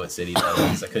idea what city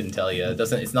that is. I couldn't tell you.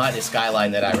 It's not a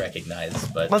skyline that I recognize,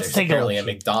 but Let's there's apparently a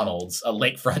McDonald's, a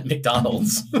lakefront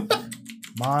McDonald's.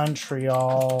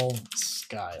 Montreal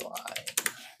skyline.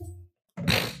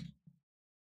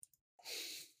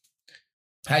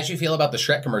 How did you feel about the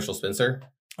Shrek commercial, Spencer?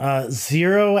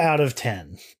 0 out of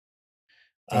 10.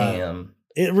 Damn.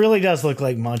 It really does look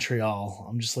like Montreal.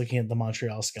 I'm just looking at the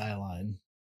Montreal skyline.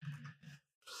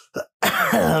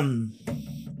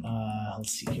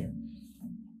 Let's see here.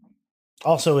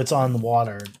 Also, it's on the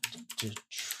water.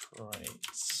 Detroit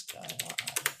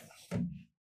skyline.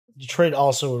 Detroit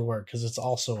also would work because it's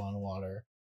also on water.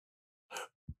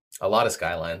 A lot of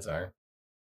skylines are.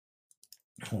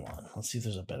 Hold on. Let's see if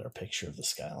there's a better picture of the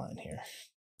skyline here.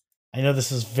 I know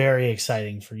this is very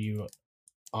exciting for you,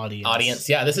 audience.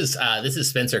 Yeah, this is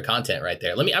Spencer content right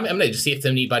there. I'm gonna just see if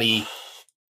anybody.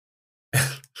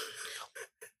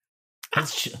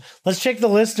 Let's check the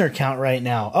listener count right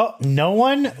now. Oh, no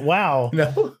one? Wow.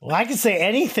 No. Well, I can say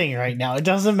anything right now. It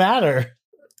doesn't matter.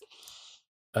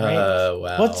 Right?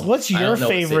 Wow. What's your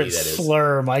favorite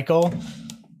slur, Michael?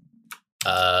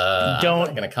 I'm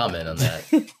not gonna comment on that.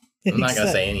 I'm not going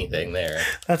to say anything there.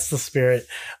 That's the spirit.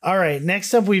 All right.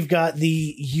 Next up, we've got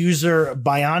the user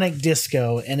Bionic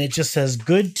Disco, and it just says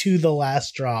 "good to the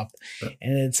last drop."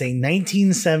 And it's a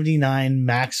 1979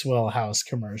 Maxwell House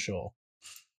commercial.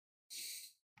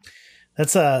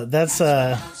 That's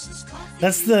the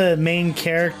main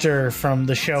character from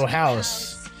the show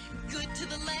House. Good to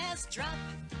the last drop.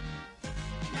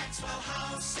 Maxwell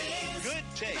House is good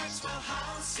taste. Maxwell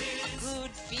House is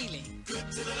good feeling.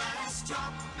 Good to the last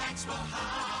drop. Maxwell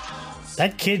House.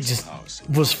 That kid just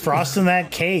was frosting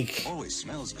that cake. Always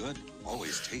smells good.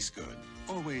 Always tastes good.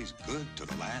 Always good to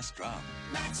the last drop.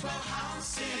 Maxwell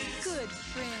House is good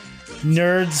friend.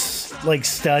 Nerds like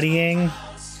studying.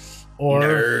 Or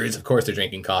nerds, of course, they're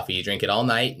drinking coffee. You drink it all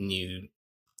night and you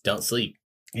don't sleep.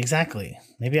 Exactly.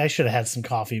 Maybe I should have had some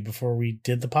coffee before we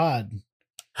did the pod.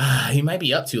 You might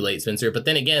be up too late, Spencer. But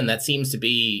then again, that seems to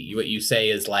be what you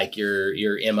say is like your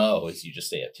MO is you just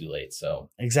stay up too late. So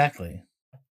exactly.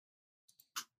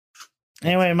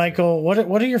 Anyway, Michael, what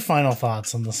are your final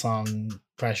thoughts on the song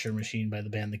 "Pressure Machine" by the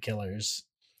band The Killers?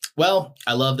 Well,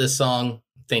 I love this song.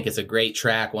 I think it's a great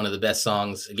track. One of the best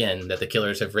songs, again, that The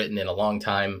Killers have written in a long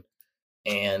time.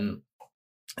 And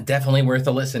definitely worth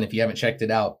a listen if you haven't checked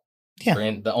it out. Yeah.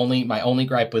 My only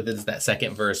gripe with it is that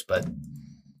second verse, but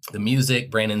the music,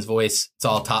 Brandon's voice, it's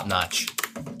all top notch.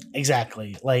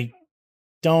 Exactly. Like,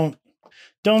 don't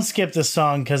skip this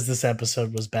song because this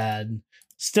episode was bad.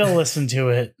 Still listen to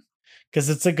it because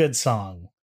it's a good song.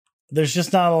 There's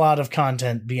just not a lot of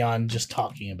content beyond just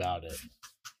talking about it.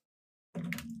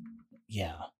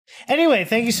 Yeah. Anyway,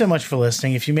 thank you so much for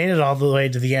listening. If you made it all the way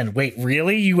to the end, wait,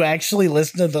 really? You actually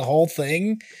listened to the whole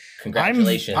thing?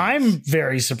 Congratulations. I'm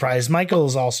very surprised. Michael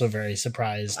is also very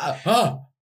surprised.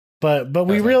 But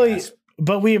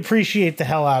we appreciate the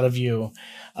hell out of you.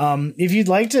 If you'd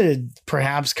like to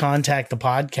perhaps contact the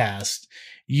podcast,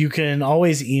 you can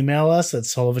always email us at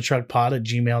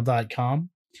soulofatruckpod@gmail.com.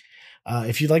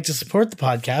 If you'd like to support the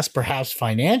podcast, perhaps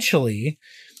financially,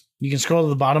 you can scroll to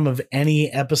the bottom of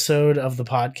any episode of the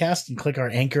podcast and click our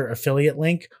Anchor affiliate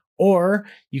link, or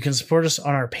you can support us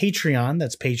on our Patreon.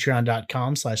 That's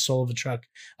patreon.com/soulofatruck,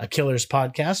 a Killers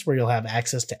podcast, where you'll have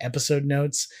access to episode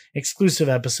notes, exclusive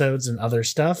episodes, and other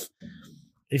stuff.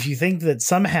 if you think that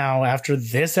somehow after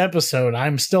this episode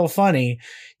I'm still funny,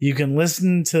 you can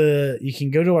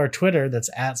go to our Twitter, that's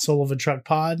at Soul of a Truck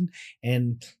Pod.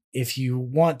 And if you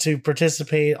want to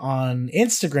participate on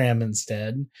Instagram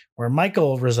instead, where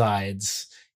Michael resides,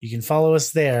 you can follow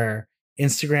us there,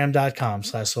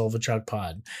 Instagram.com/Soul of a Truck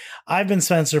Pod. I've been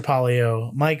Spencer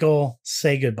Polio. Michael,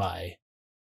 say goodbye.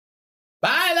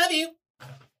 Bye, love you.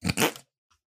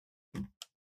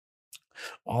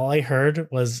 All I heard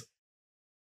was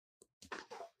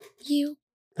you.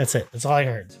 That's it. That's all I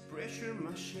heard. Pressure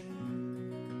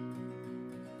machine.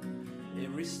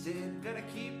 Every step gotta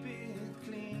keep it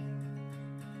clean.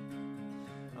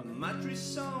 A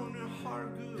mattress on a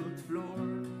hardwood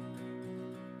floor.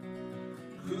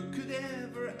 Who could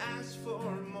ever ask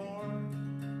for more?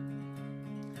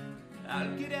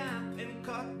 I'll get up and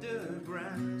cut the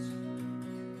grass.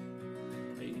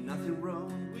 Ain't nothing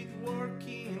wrong with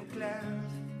working class.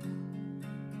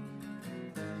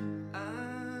 I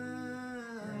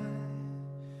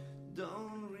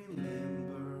don't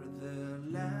remember the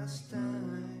last time